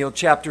 Samuel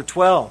chapter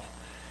 12.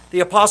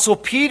 The Apostle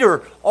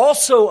Peter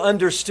also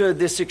understood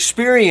this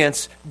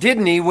experience,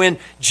 didn't he, when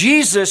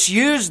Jesus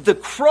used the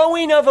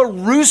crowing of a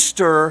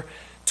rooster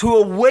to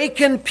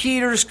awaken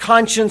Peter's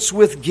conscience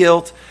with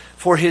guilt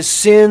for his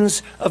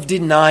sins of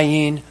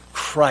denying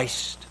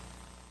Christ.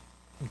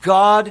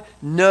 God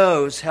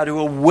knows how to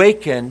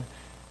awaken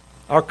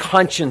our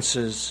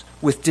consciences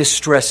with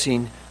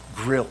distressing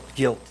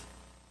guilt.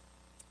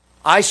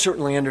 I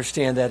certainly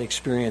understand that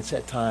experience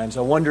at times.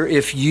 I wonder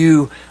if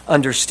you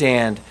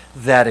understand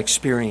that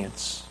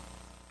experience.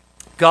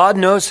 God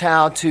knows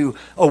how to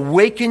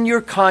awaken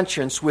your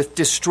conscience with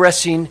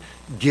distressing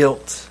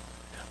guilt.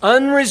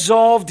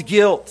 Unresolved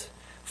guilt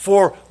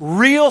for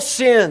real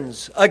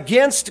sins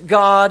against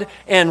God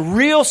and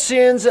real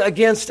sins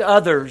against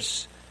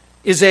others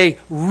is a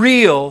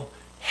real,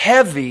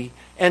 heavy,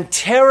 and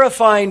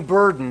terrifying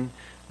burden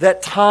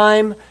that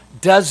time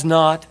does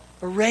not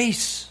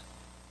erase.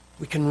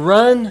 We can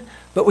run,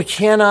 but we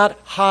cannot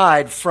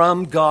hide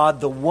from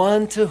God, the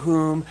one to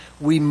whom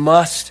we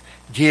must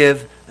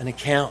give an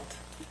account.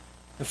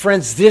 And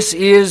friends, this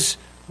is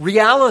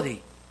reality.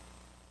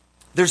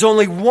 There's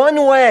only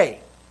one way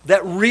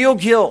that real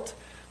guilt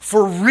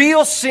for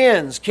real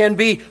sins can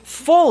be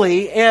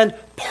fully and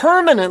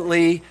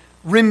permanently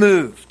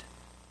removed.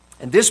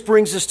 And this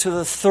brings us to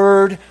the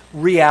third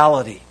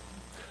reality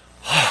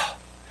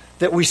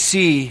that we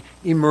see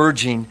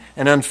emerging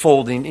and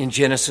unfolding in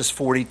Genesis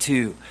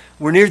 42.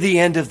 We're near the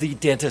end of the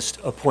dentist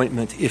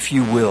appointment, if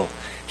you will.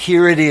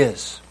 Here it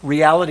is,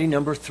 reality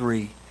number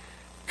 3.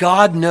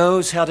 God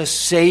knows how to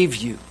save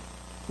you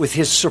with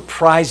His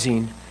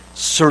surprising,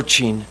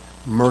 searching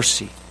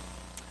mercy.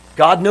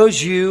 God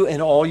knows you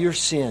and all your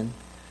sin.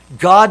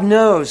 God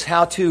knows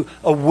how to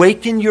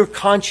awaken your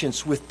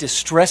conscience with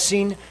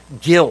distressing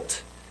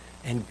guilt.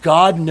 And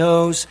God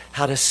knows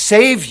how to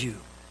save you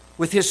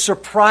with His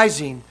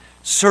surprising,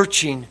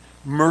 searching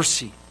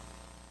mercy.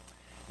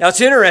 Now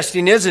it's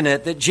interesting, isn't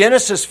it, that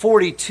Genesis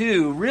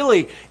 42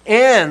 really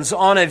ends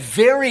on a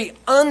very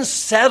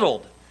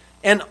unsettled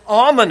and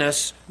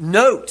ominous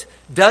note,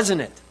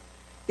 doesn't it?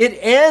 It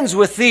ends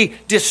with the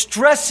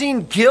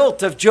distressing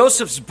guilt of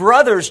Joseph's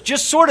brothers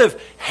just sort of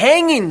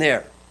hanging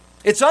there.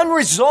 It's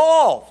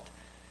unresolved.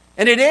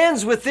 And it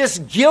ends with this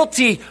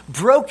guilty,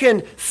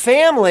 broken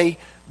family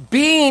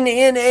being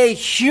in a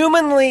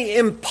humanly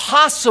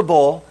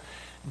impossible,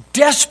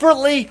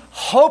 desperately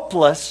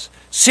hopeless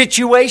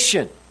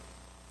situation.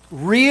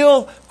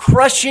 Real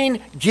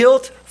crushing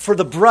guilt for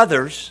the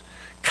brothers,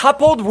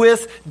 coupled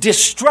with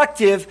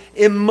destructive,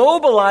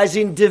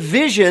 immobilizing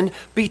division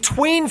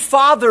between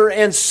father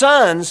and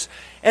sons,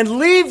 and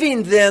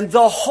leaving then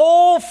the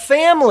whole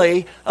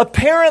family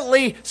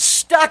apparently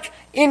stuck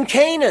in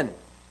Canaan,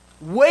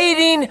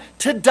 waiting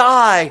to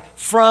die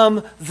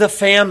from the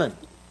famine.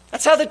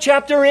 That's how the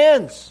chapter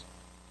ends.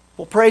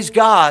 Well, praise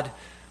God,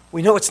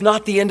 we know it's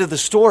not the end of the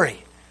story.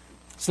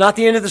 It's not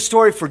the end of the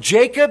story for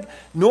Jacob,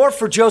 nor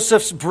for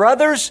Joseph's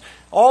brothers,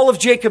 all of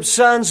Jacob's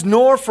sons,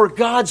 nor for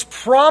God's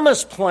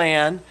promised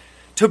plan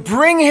to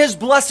bring His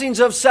blessings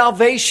of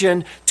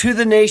salvation to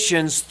the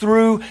nations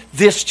through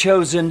this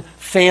chosen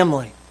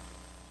family.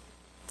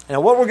 Now,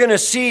 what we're going to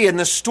see in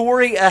the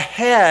story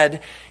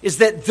ahead is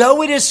that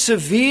though it is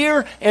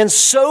severe and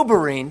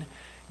sobering,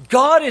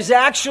 God is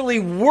actually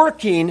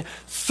working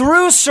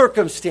through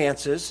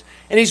circumstances,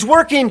 and He's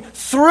working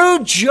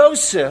through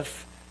Joseph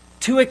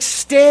to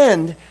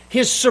extend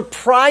His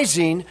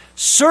surprising,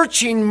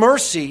 searching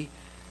mercy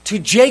to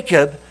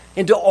Jacob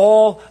and to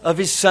all of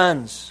his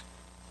sons.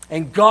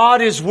 And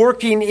God is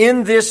working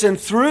in this and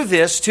through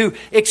this to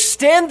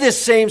extend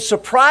this same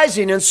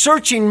surprising and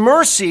searching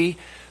mercy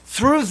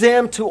through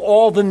them to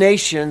all the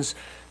nations,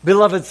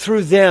 beloved,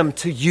 through them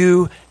to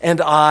you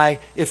and I,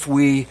 if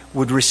we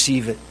would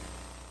receive it.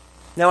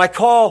 Now, I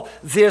call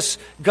this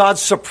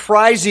God's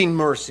surprising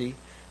mercy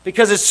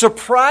because it's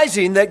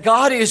surprising that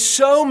God is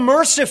so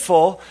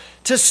merciful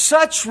to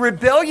such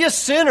rebellious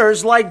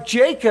sinners like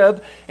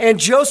Jacob and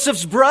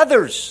Joseph's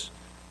brothers.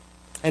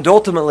 And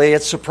ultimately,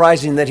 it's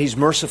surprising that He's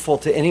merciful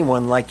to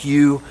anyone like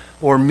you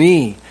or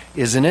me,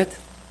 isn't it?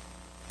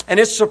 And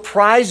it's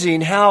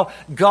surprising how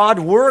God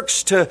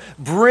works to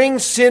bring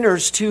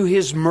sinners to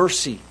His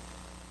mercy.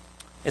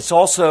 It's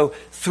also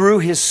through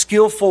His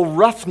skillful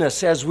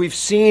roughness, as we've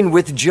seen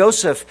with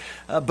Joseph,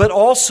 but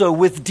also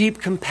with deep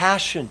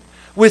compassion,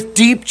 with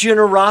deep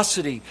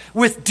generosity,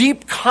 with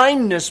deep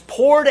kindness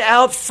poured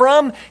out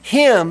from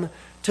Him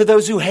to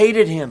those who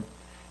hated Him,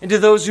 and to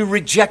those who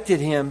rejected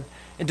Him,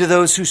 and to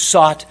those who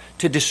sought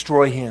to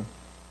destroy Him.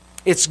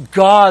 It's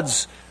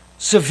God's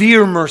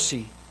severe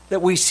mercy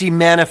that we see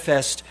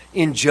manifest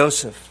in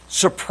Joseph,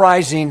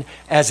 surprising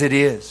as it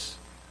is.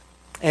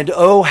 And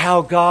oh,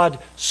 how God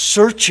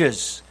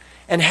searches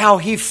and how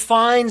He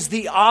finds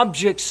the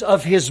objects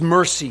of His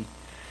mercy.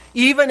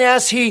 Even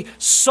as He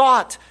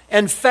sought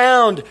and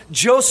found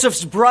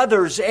Joseph's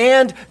brothers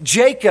and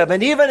Jacob,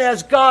 and even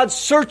as God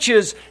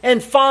searches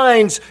and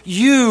finds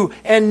you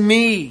and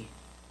me.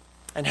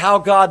 And how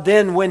God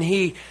then, when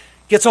He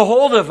gets a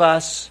hold of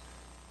us,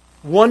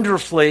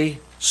 wonderfully,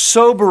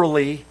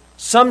 soberly,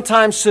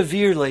 sometimes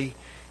severely,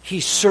 He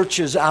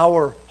searches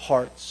our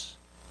hearts.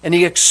 And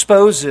He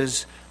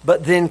exposes,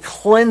 but then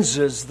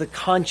cleanses the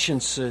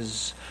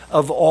consciences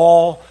of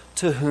all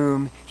to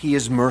whom He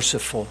is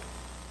merciful.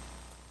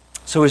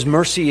 So His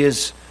mercy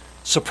is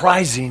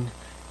surprising,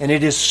 and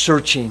it is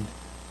searching,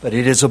 but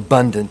it is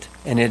abundant,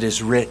 and it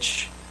is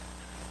rich.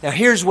 Now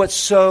here's what's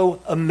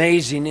so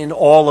amazing in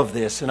all of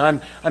this, and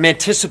I'm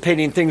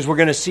anticipating things we're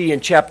going to see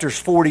in chapters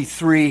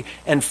 43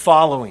 and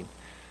following.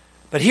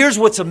 But here's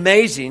what's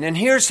amazing, and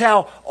here's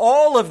how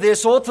all of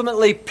this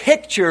ultimately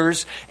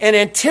pictures and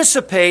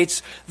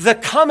anticipates the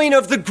coming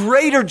of the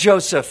greater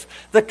Joseph,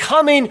 the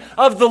coming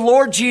of the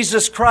Lord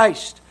Jesus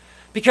Christ.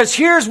 Because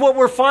here's what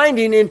we're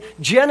finding in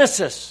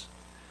Genesis.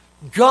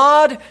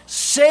 God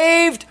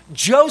saved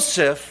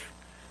Joseph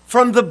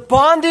from the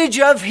bondage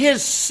of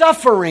his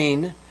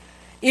suffering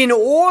in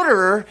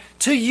order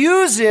to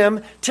use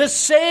him to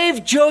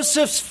save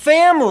Joseph's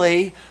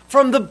family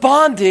from the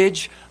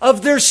bondage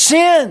of their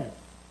sin.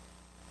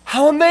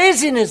 How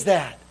amazing is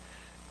that?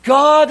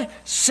 God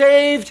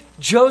saved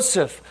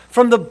Joseph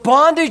from the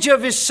bondage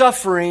of his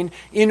suffering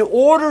in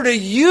order to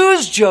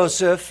use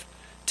Joseph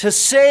to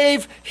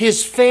save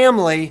his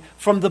family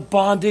from the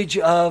bondage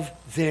of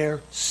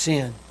their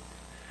sin.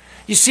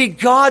 You see,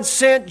 God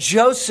sent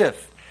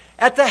Joseph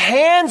at the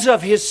hands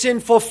of his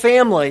sinful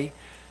family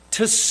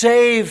to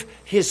save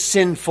his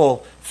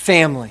sinful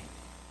family.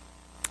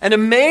 And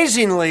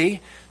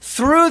amazingly,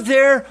 through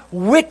their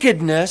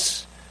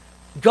wickedness,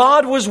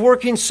 God was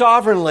working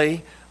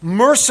sovereignly,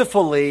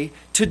 mercifully,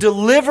 to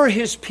deliver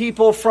His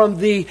people from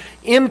the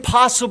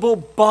impossible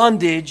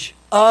bondage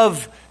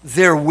of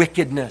their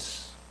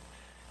wickedness.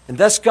 And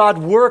thus God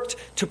worked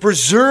to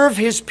preserve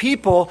His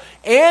people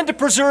and to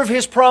preserve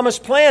His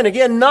promised plan.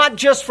 Again, not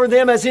just for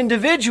them as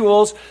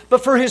individuals,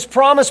 but for His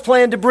promised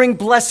plan to bring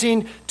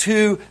blessing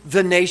to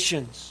the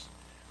nations.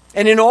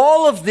 And in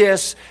all of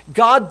this,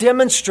 God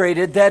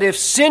demonstrated that if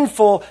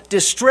sinful,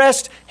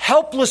 distressed,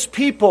 helpless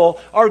people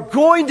are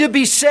going to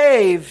be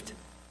saved,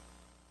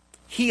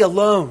 He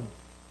alone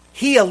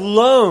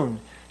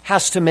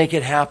has to make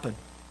it happen.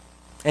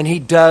 And He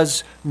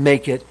does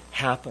make it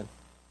happen.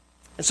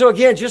 And so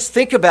again, just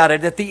think about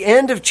it. At the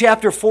end of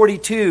chapter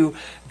 42,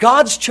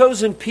 God's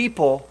chosen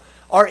people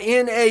are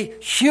in a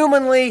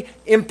humanly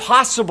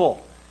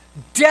impossible,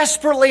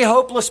 desperately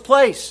hopeless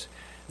place.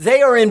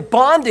 They are in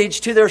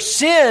bondage to their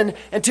sin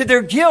and to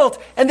their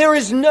guilt, and there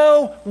is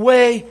no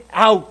way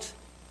out.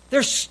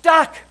 They're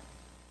stuck.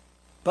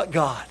 But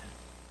God.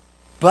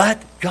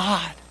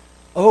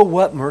 Oh,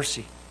 what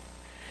mercy.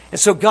 And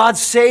so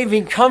God's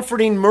saving,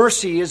 comforting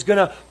mercy is going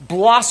to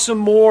blossom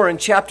more in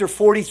chapter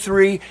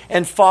 43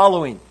 and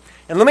following.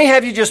 And let me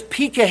have you just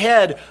peek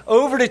ahead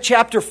over to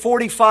chapter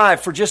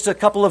 45 for just a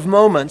couple of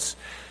moments.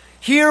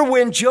 Here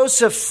when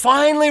Joseph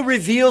finally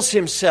reveals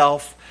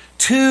himself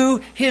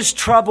to his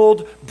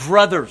troubled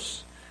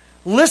brothers.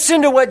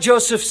 Listen to what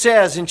Joseph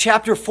says in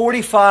chapter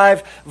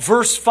 45,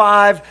 verse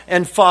 5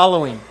 and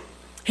following.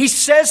 He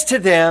says to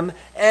them,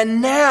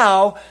 "And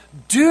now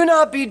do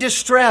not be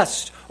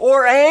distressed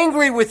or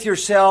angry with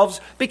yourselves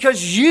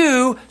because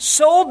you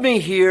sold me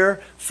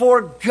here,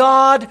 for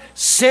God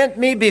sent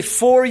me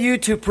before you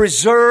to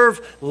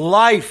preserve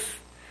life.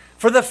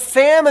 For the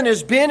famine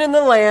has been in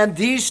the land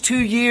these 2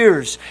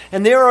 years,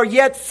 and there are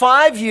yet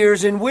 5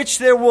 years in which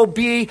there will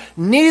be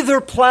neither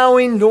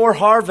plowing nor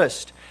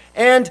harvest.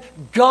 And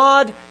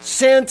God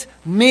sent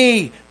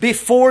me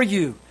before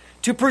you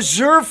to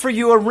preserve for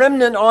you a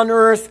remnant on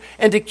earth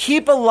and to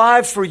keep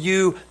alive for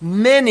you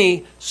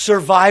many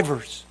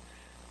survivors."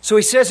 So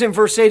he says in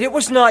verse 8, "It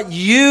was not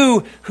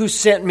you who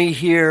sent me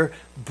here,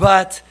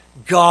 but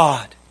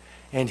God.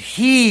 And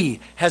He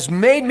has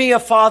made me a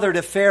father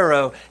to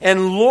Pharaoh,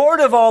 and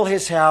Lord of all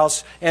his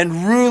house,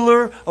 and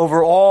ruler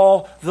over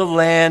all the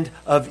land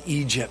of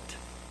Egypt."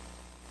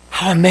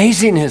 How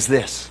amazing is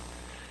this?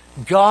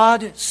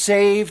 God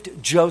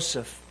saved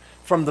Joseph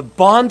from the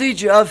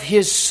bondage of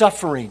his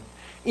suffering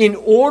in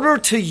order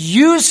to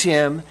use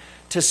him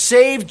to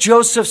save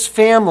Joseph's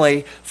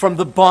family from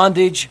the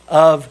bondage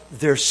of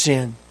their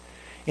sin.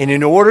 And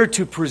in order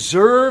to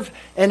preserve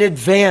and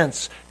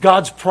advance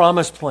God's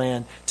promised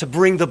plan to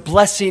bring the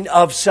blessing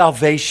of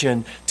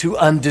salvation to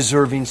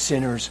undeserving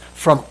sinners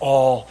from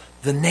all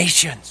the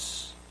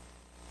nations.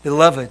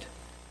 Beloved,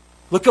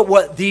 look at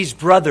what these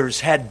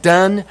brothers had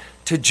done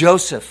to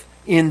Joseph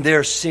in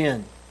their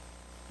sin.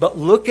 But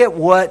look at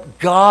what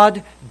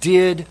God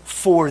did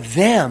for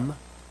them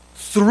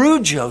through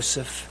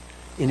Joseph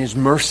in His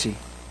mercy.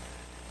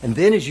 And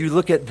then as you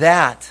look at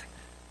that,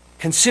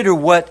 consider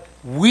what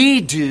we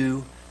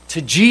do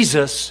to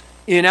Jesus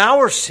in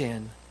our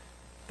sin,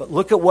 but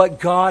look at what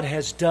God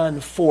has done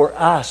for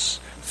us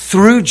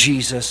through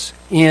Jesus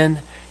in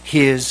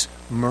His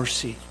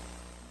mercy.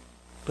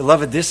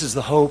 Beloved, this is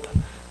the hope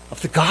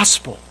of the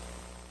gospel.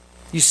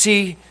 You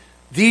see,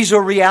 these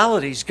are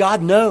realities.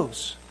 God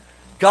knows.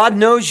 God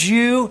knows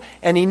you,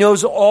 and He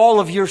knows all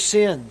of your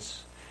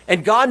sins.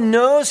 And God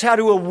knows how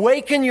to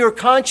awaken your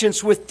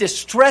conscience with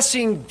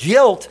distressing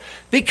guilt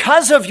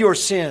because of your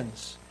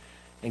sins.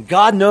 And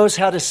God knows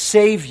how to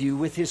save you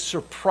with His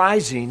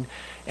surprising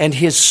and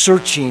His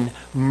searching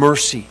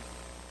mercy.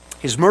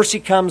 His mercy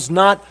comes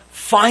not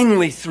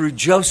finally through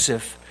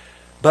Joseph,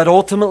 but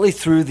ultimately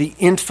through the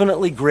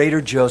infinitely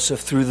greater Joseph,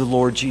 through the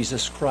Lord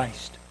Jesus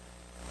Christ.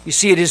 You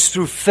see, it is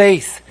through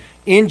faith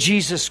in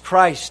Jesus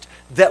Christ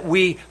that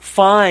we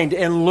find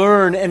and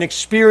learn and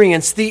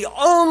experience the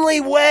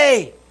only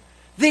way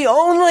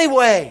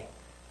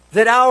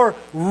that our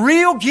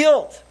real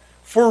guilt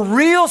for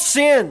real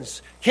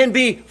sins can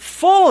be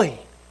fully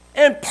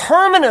and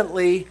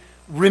permanently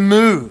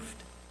removed.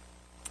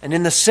 And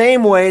in the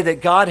same way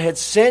that God had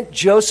sent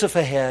Joseph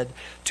ahead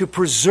to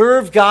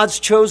preserve God's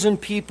chosen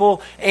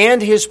people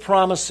and His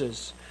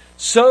promises,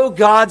 so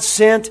God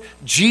sent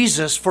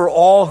Jesus for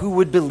all who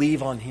would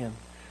believe on Him.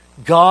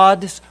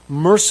 God's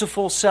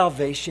merciful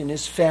salvation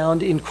is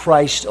found in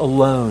Christ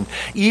alone.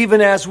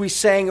 Even as we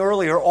sang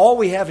earlier, all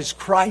we have is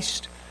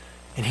Christ,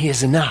 and He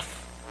is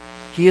enough.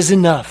 He is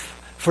enough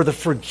for the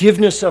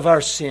forgiveness of our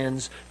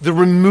sins, the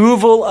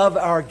removal of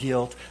our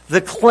guilt,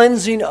 the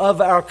cleansing of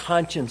our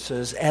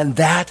consciences, and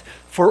that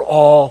for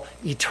all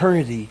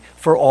eternity,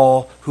 for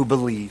all who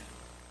believe.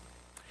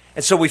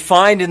 And so we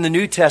find in the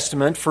New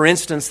Testament, for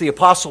instance, the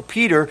Apostle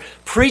Peter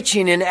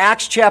preaching in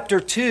Acts chapter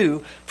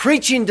 2,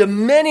 preaching to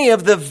many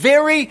of the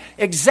very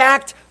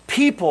exact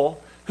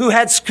people who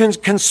had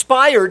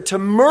conspired to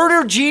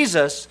murder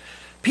Jesus.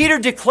 Peter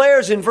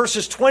declares in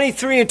verses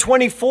 23 and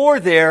 24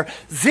 there,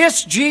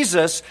 this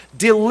Jesus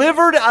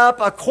delivered up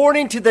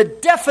according to the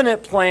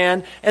definite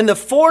plan and the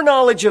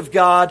foreknowledge of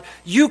God,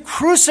 you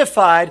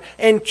crucified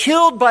and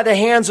killed by the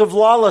hands of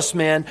lawless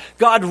men.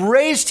 God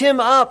raised Him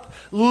up,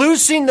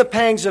 loosing the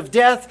pangs of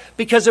death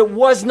because it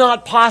was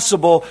not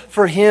possible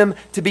for Him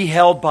to be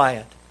held by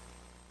it.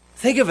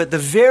 Think of it, the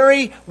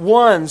very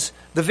one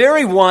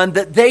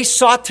that they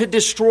sought to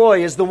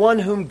destroy is the one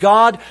whom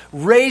God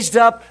raised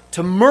up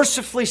to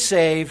mercifully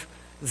save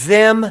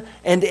them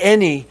and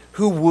any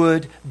who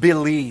would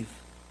believe.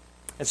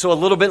 And so a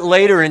little bit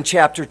later in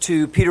chapter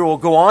 2, Peter will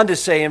go on to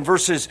say in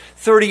verses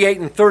 38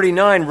 and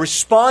 39,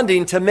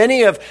 responding to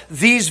many of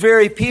these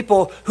very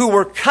people who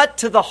were cut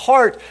to the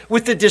heart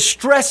with the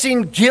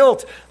distressing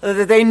guilt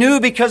that they knew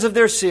because of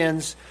their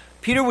sins,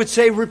 Peter would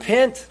say,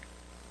 repent.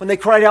 When they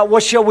cried out,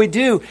 what shall we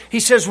do? He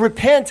says,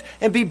 repent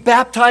and be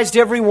baptized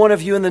every one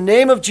of you in the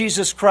name of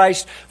Jesus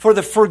Christ for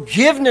the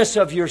forgiveness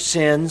of your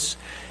sins,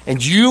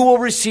 and you will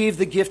receive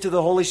the gift of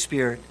the Holy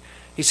Spirit.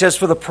 He says,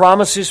 for the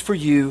promise is for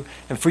you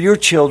and for your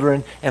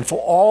children and for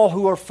all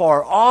who are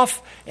far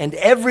off and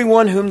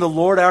everyone whom the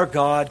Lord our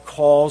God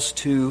calls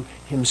to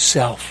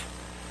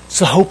Himself. It's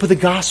the hope of the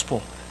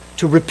gospel,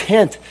 to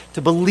repent,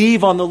 to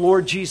believe on the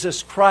Lord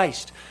Jesus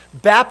Christ.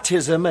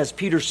 Baptism, as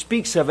Peter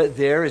speaks of it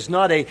there, is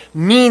not a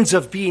means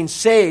of being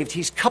saved.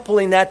 He's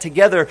coupling that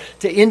together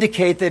to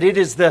indicate that it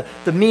is the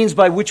means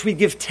by which we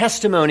give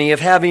testimony of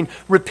having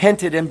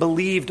repented and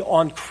believed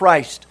on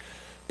Christ.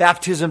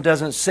 Baptism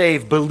doesn't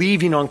save.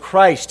 Believing on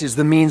Christ is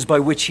the means by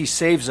which He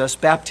saves us.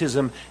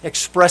 Baptism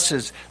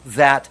expresses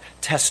that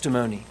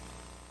testimony.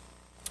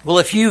 Well,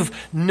 if you've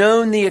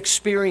known the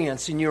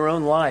experience in your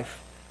own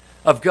life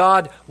of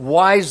God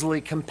wisely,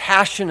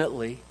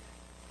 compassionately,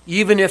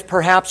 even if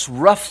perhaps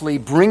roughly,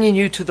 bringing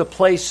you to the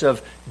place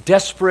of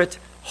desperate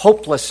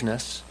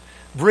hopelessness,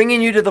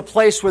 bringing you to the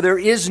place where there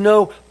is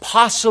no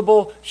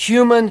possible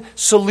human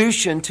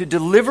solution to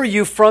deliver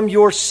you from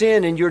your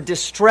sin and your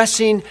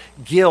distressing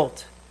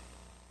guilt,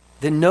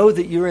 then know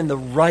that you're in the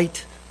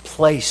right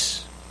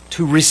place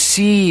to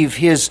receive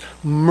His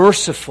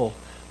merciful,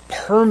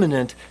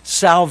 permanent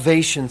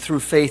salvation through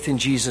faith in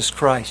Jesus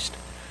Christ.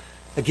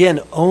 Again,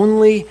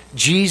 only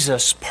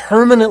Jesus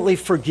permanently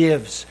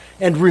forgives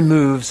and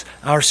removes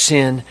our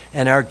sin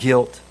and our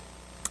guilt.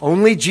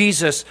 Only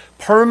Jesus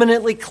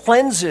permanently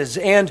cleanses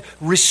and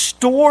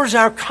restores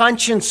our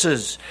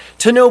consciences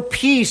to know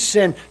peace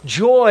and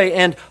joy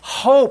and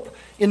hope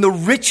in the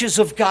riches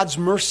of God's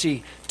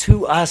mercy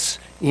to us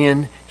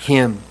in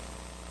Him.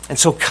 And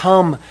so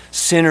come,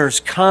 sinners,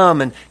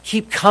 come and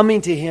keep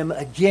coming to Him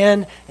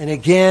again and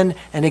again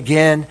and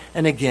again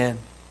and again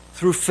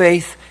through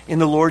faith in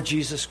the Lord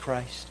Jesus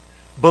Christ.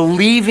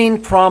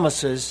 Believing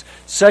promises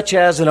such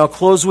as, and I'll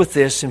close with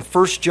this, in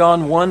 1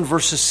 John 1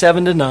 verses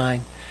 7 to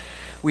 9,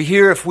 we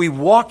hear if we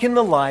walk in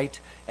the light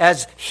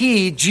as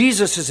He,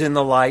 Jesus, is in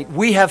the light,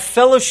 we have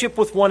fellowship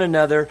with one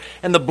another,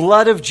 and the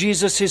blood of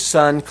Jesus, His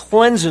Son,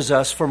 cleanses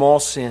us from all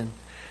sin.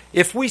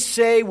 If we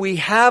say we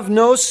have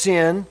no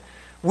sin,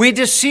 we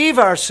deceive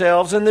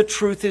ourselves and the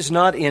truth is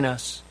not in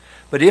us.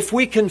 But if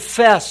we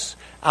confess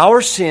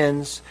our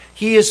sins,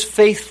 He is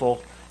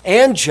faithful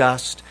and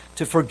just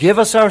to forgive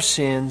us our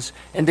sins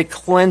and to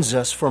cleanse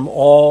us from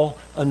all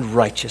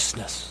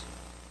unrighteousness.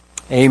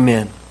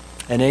 Amen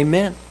and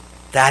amen.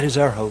 That is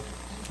our hope.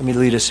 Let me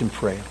lead us in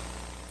prayer.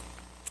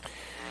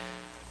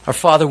 Our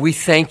Father, we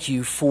thank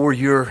you for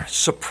your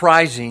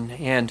surprising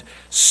and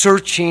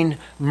searching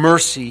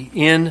mercy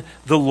in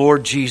the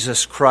Lord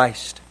Jesus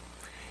Christ.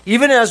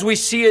 Even as we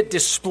see it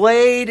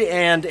displayed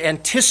and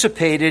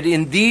anticipated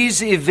in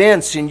these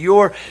events, in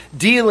your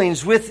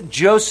dealings with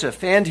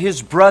Joseph and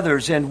his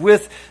brothers and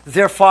with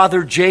their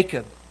father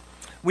Jacob,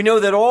 we know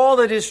that all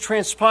that is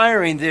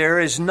transpiring there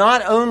is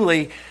not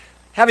only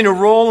having a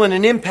role and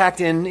an impact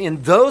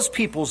in those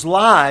people's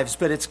lives,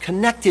 but it's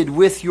connected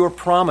with your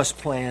promise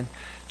plan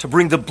to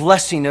bring the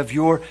blessing of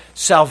your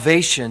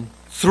salvation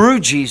through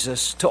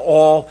Jesus to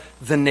all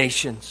the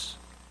nations.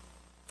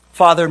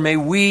 Father, may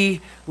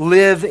we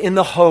live in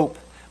the hope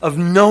of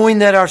knowing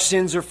that our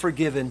sins are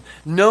forgiven,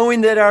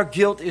 knowing that our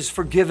guilt is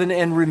forgiven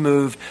and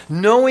removed,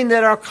 knowing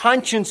that our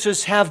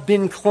consciences have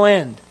been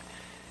cleansed.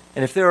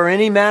 And if there are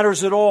any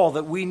matters at all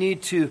that we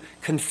need to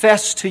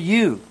confess to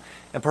you,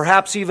 and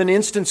perhaps even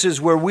instances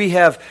where we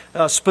have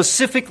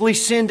specifically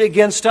sinned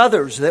against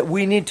others, that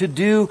we need to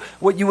do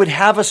what you would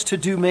have us to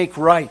do, make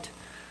right.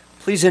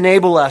 Please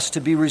enable us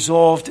to be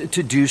resolved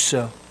to do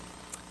so,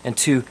 and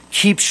to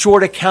keep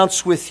short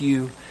accounts with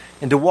you,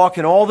 and to walk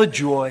in all the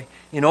joy,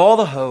 in all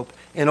the hope,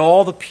 and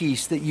all the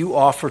peace that you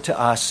offer to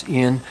us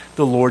in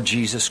the Lord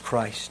Jesus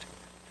Christ.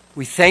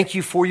 We thank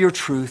you for your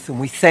truth, and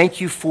we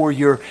thank you for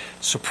your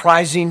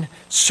surprising,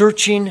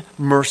 searching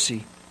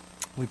mercy.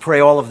 We pray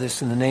all of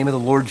this in the name of the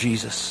Lord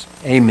Jesus.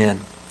 Amen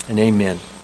and amen.